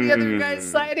we on the other guy's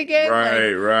side again?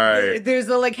 Right. There's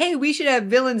the like, hey, we should have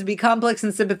villains be complex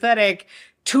and sympathetic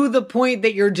to the point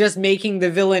that you're just making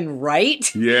the villain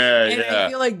right. Yeah. I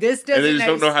feel like this doesn't. And they just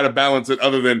don't know how to balance it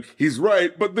other than he's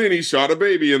right, but then he shot a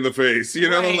baby in the face, you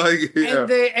know? Right. Like, yeah.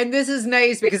 And this is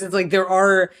nice because it's like there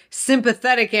are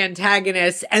sympathetic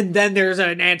antagonists and then there's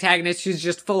an antagonist who's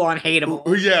just full on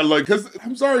hateable. Yeah, like, because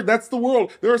I'm sorry, that's the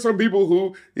world. There are some people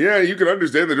who, yeah, you can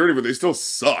understand their journey, but they still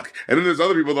suck. And then there's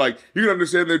other people that, like, you can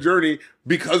understand their journey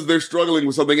because they're struggling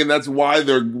with something, and that's why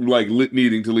they're like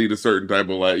needing to lead a certain type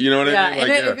of life. You know what I mean?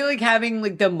 Like, I feel like having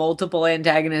like the multiple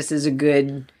antagonists is a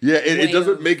good. Yeah, it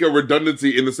doesn't make a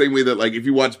redundancy in the same way that like if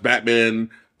you watch Batman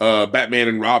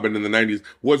and Robin in the 90s,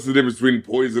 what's the difference between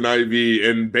Poison Ivy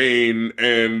and Bane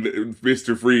and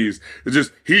Mr. Freeze? It's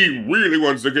just, he really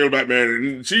wants to kill Batman,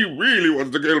 and she really wants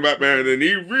to kill Batman, and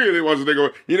he really wants to take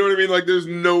over. You know what I mean? Like, there's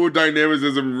no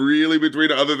dynamicism really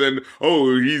between other than,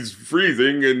 oh, he's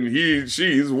freezing, and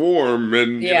she's warm,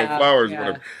 and, you know, flowers,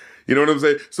 whatever. You know what I'm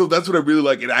saying? So that's what I really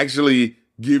like. It actually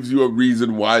gives you a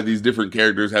reason why these different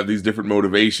characters have these different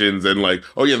motivations, and like,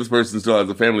 oh yeah, this person still has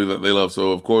a family that they love,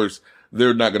 so of course,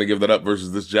 they're not going to give that up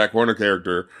versus this Jack Horner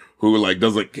character who like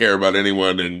doesn't care about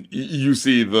anyone. And you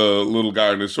see the little guy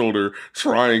on his shoulder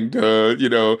trying to, you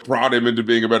know, prod him into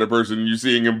being a better person. You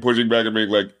seeing him pushing back and being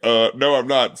like, no, I'm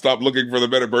not. Stop looking for the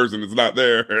better person. It's not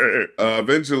there.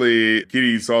 Eventually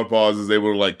Kitty Sawpaws is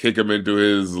able to like kick him into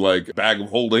his like bag of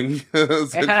holding.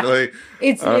 Essentially.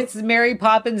 It's Mary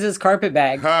Poppins' carpet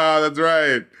bag. That's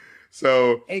right.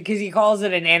 So, because he calls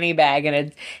it an Annie bag,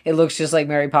 and it looks just like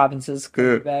Mary Poppins'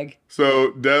 carpet bag.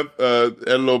 So,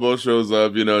 Ed Lobo shows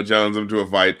up, you know, challenges him to a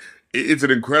fight. It's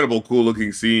an incredible, cool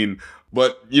looking scene.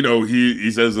 But, you know,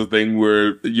 he says the thing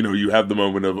where, you know, you have the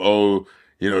moment of, oh,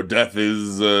 you know, death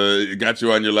is, got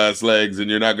you on your last legs and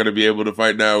you're not going to be able to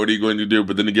fight now. What are you going to do?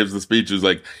 But then he gives the speech. He's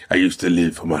like, I used to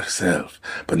live for myself,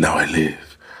 but now I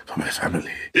live for my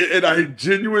family. And I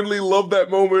genuinely love that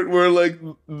moment where like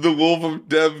the wolf of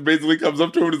death basically comes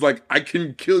up to him and is like, I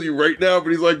can kill you right now. But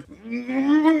he's like,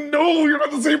 no, you're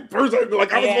not the same person.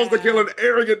 Like, I was supposed to kill an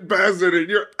arrogant bastard and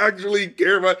you're actually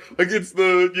care about, like, it's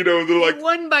the, you know, the like.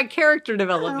 Won by character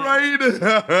development.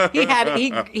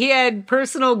 Right. he had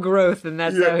personal growth, and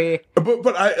that's how he.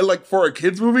 But I, like, for a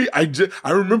kid's movie, I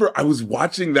remember I was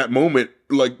watching that moment.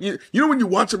 Like, you know, when you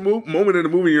watch a moment in a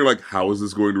movie, you're like, how is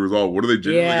this going to resolve? What are they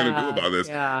genuinely going to do about this?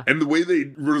 Yeah. And the way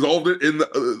they resolved it in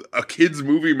a kid's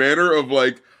movie manner of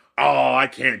like, oh, I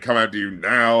can't come after you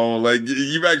now. Like,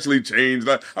 you've actually changed.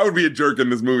 I would be a jerk in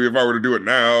this movie if I were to do it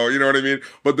now. You know what I mean?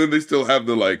 But then they still have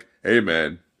the like, hey,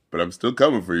 man, but I'm still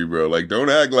coming for you, bro. Like, don't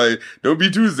be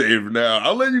too safe now.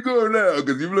 I'll let you go now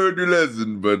because you've learned your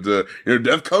lesson. But, you know,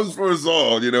 death comes for us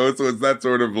all, you know? So it's that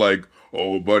sort of like,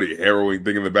 oh, buddy, harrowing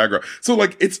thing in the background. So,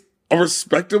 like, it's a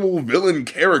respectable villain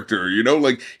character, you know?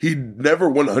 Like, he never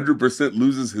 100%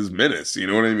 loses his menace, you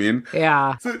know what I mean?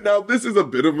 Yeah. So now this is a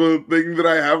bit of a thing that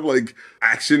I have, like,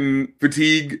 action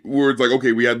fatigue, where it's like,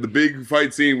 okay, we had the big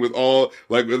fight scene with all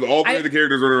three of the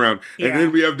characters running around, and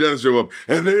then we have Death show up,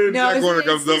 and then Jack Warner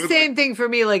comes up. It's the same thing for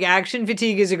me. Like, action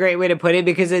fatigue is a great way to put it,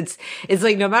 because it's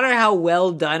like, no matter how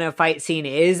well done a fight scene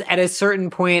is, at a certain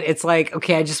point, it's like,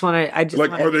 okay, I just want to, are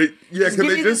they, can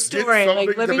they just get something?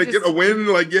 Like, can they get a win?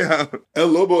 Like, yeah. El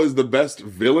Lobo is the best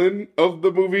villain of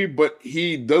the movie, but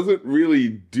he doesn't really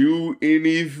do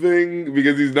anything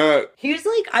because he's not. He's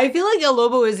like, I feel like El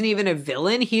Lobo isn't even a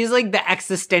villain. He's like the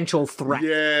existential threat.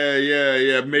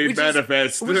 Yeah. Made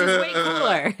manifest. Which is way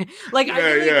cooler. Like, I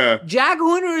feel like Jack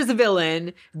Horner is the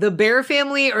villain, the Bear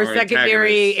family are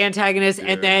secondary antagonists,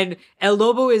 and then El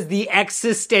Lobo is the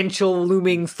existential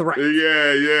looming threat.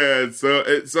 Yeah. So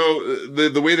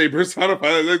the way they personify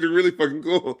that is actually really fucking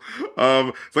cool.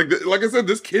 It's like I said,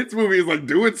 this kid's movie is like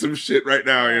doing some shit right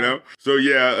now, you know? So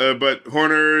but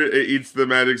Horner eats the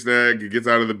magic snack, he gets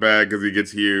out of the bag because he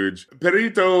gets huge.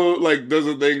 Perito, like, does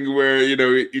a thing where, you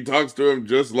know, he talks to him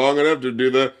just long enough to do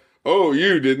the, oh,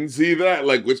 you didn't see that,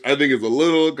 like, which I think is a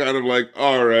little kind of like,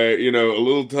 all right, you know, a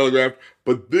little telegraphed.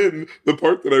 But then the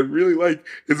part that I really like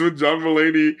is when John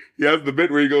Mulaney, he has the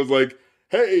bit where he goes like,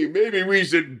 hey, maybe we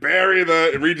should bury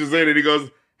the, and reaches in and he goes,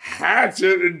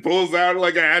 hatchet, and pulls out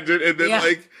like a hatchet, and then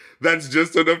like, that's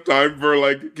just enough time for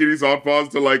like Kitty Softpaws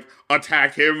to like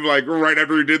attack him like right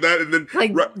after he did that, and then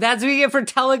like that's what you get for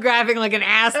telegraphing like an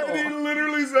asshole. And he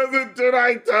literally says it. Did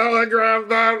I telegraph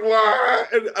that?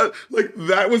 What? And like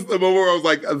that was the moment where I was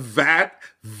like,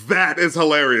 that is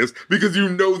hilarious, because you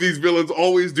know these villains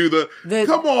always do the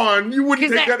come on, you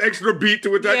wouldn't take that extra beat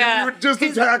to attack him, you would just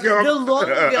attack him.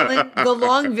 The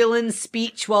long villain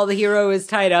speech while the hero is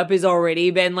tied up has already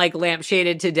been like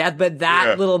lampshaded to death, but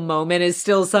that little moment is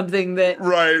still something that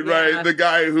right. The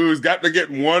guy who's got to get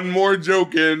one more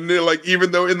joke in, like,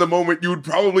 even though in the moment you would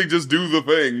probably just do the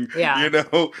thing, you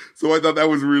know? So I thought that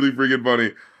was really freaking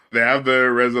funny. They have the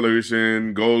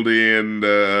resolution. Goldie and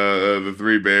the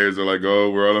three bears are like, oh,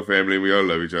 we're all a family. We all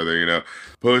love each other, you know.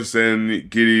 Puss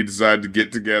and Kitty decide to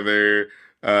get together.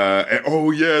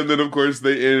 And then of course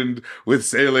they end with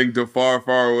sailing to far,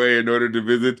 far away in order to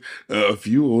visit a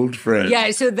few old friends.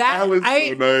 Yeah, so that was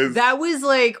so nice. That was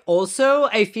like, also,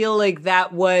 I feel like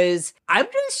that was, I'm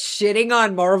just shitting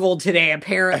on Marvel today,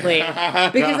 apparently,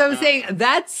 because I'm saying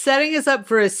that's setting us up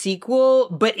for a sequel,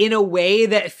 but in a way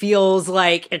that feels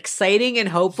like exciting and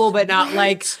hopeful, but not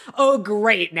like, oh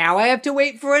great, now I have to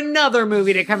wait for another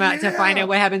movie to come out to find out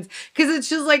what happens. Because it's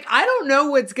just like, I don't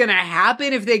know what's gonna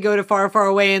happen if they go to far, far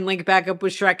away and link back up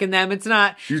with Shrek and them. It's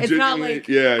not like,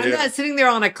 I'm not sitting there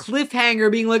on a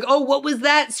cliffhanger being like, oh, what was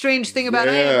that strange thing about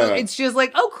it? It's just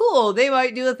like, oh cool, they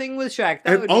might do a thing with Shrek.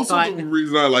 That would be also fun. The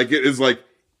reason I like it is like,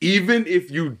 even if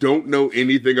you don't know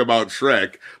anything about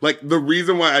Shrek, like the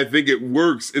reason why I think it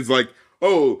works is like,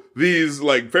 oh, these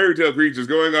like fairy tale creatures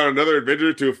going on another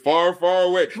adventure to far, far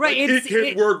away. Right. Like, it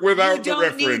can work without the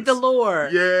reference. You don't need the lore.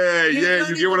 Yeah,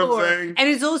 you get what I'm saying? And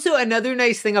it's also another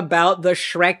nice thing about the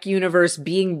Shrek universe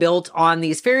being built on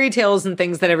these fairy tales and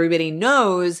things that everybody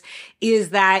knows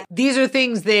is that these are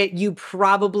things that you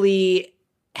probably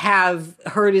have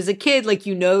heard as a kid, like,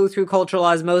 you know, through cultural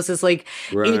osmosis, like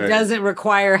it doesn't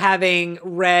require having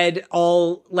read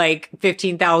all like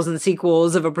 15,000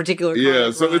 sequels of a particular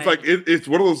so run. It's like it's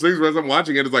one of those things where as I'm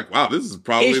watching it, it's like, wow, this is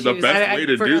probably the best way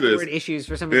to do this. The word issues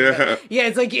for some reason.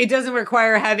 It's like it doesn't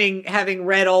require having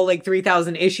read all like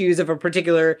 3,000 issues of a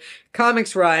particular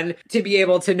comics run to be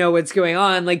able to know what's going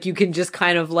on. Like, you can just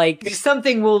kind of like,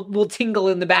 something will tingle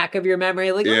in the back of your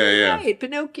memory, like, right,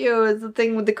 Pinocchio is the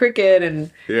thing with the cricket. And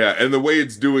and the way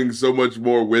it's doing so much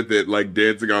more with it, like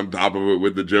dancing on top of it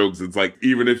with the jokes, it's like,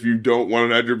 even if you don't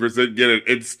 100% get it,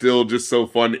 it's still just so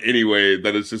fun anyway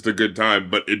that it's just a good time,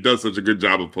 but it does such a good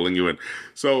job of pulling you in.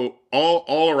 So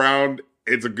all around,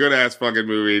 it's a good ass fucking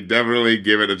movie. Definitely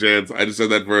give it a chance. I just said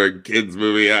that for a kid's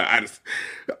movie.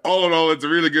 All in all, it's a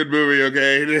really good movie,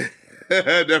 okay?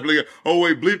 Definitely. Oh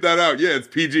wait, bleep that out. Yeah, it's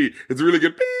PG. It's a really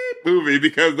good movie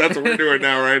because that's what we're doing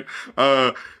now, right?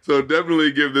 So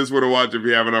definitely give this one a watch if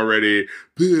you haven't already.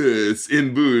 Puss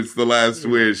in Boots, The Last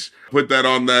Wish. Put that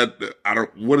on that.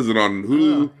 What is it on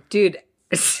Hulu? Dude.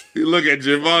 Look at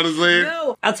Jim, honestly.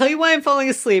 No, I'll tell you why I'm falling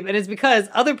asleep, and it's because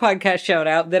other podcast shout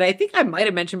out that I think I might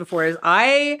have mentioned before is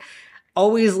I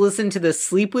always listen to the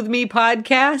Sleep With Me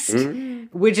podcast,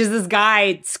 which is this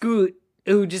guy, Scoot,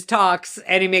 who just talks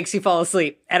and he makes you fall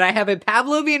asleep. And I have a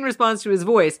Pavlovian response to his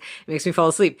voice. It makes me fall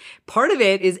asleep. Part of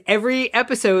it is every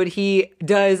episode he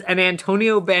does an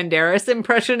Antonio Banderas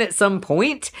impression at some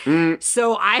point.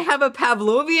 So I have a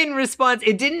Pavlovian response.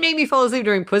 It didn't make me fall asleep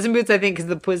during Puss in Boots, I think, because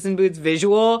the Puss in Boots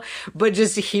visual, but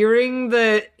just hearing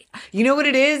you know what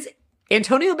it is?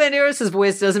 Antonio Banderas'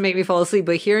 voice doesn't make me fall asleep,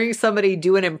 but hearing somebody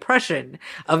do an impression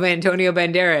of Antonio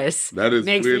Banderas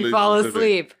makes me fall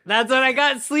asleep. That's when I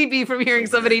got sleepy from hearing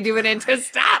somebody do an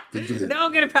Stop! No,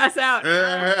 I'm going to pass out.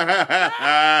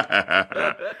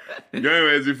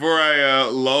 Anyways, before I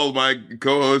lull my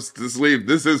co-host to sleep,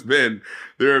 this has been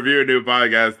the Review a New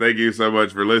Podcast. Thank you so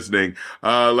much for listening.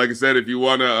 Like I said, if you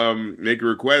want to make a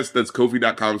request, that's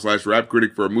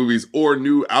Ko-fi.com/rapcritic for movies or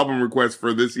new album requests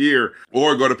for this year,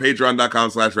 or go to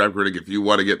patreon.com/rapcritic if you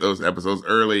want to get those episodes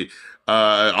early.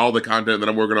 All the content that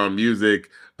I'm working on, music,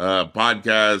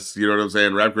 podcasts, you know what I'm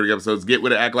saying, Rap Critic episodes, get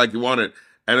with it, act like you want it.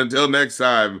 And until next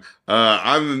time,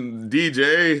 I'm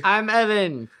DJ. I'm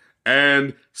Evan.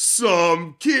 And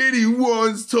some kitty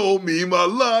once told me my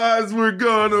lies were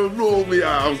gonna roll me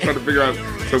out. I was trying to figure out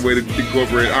some way to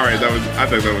incorporate. All right, I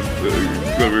thought that was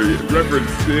clever reference.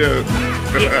 Yeah.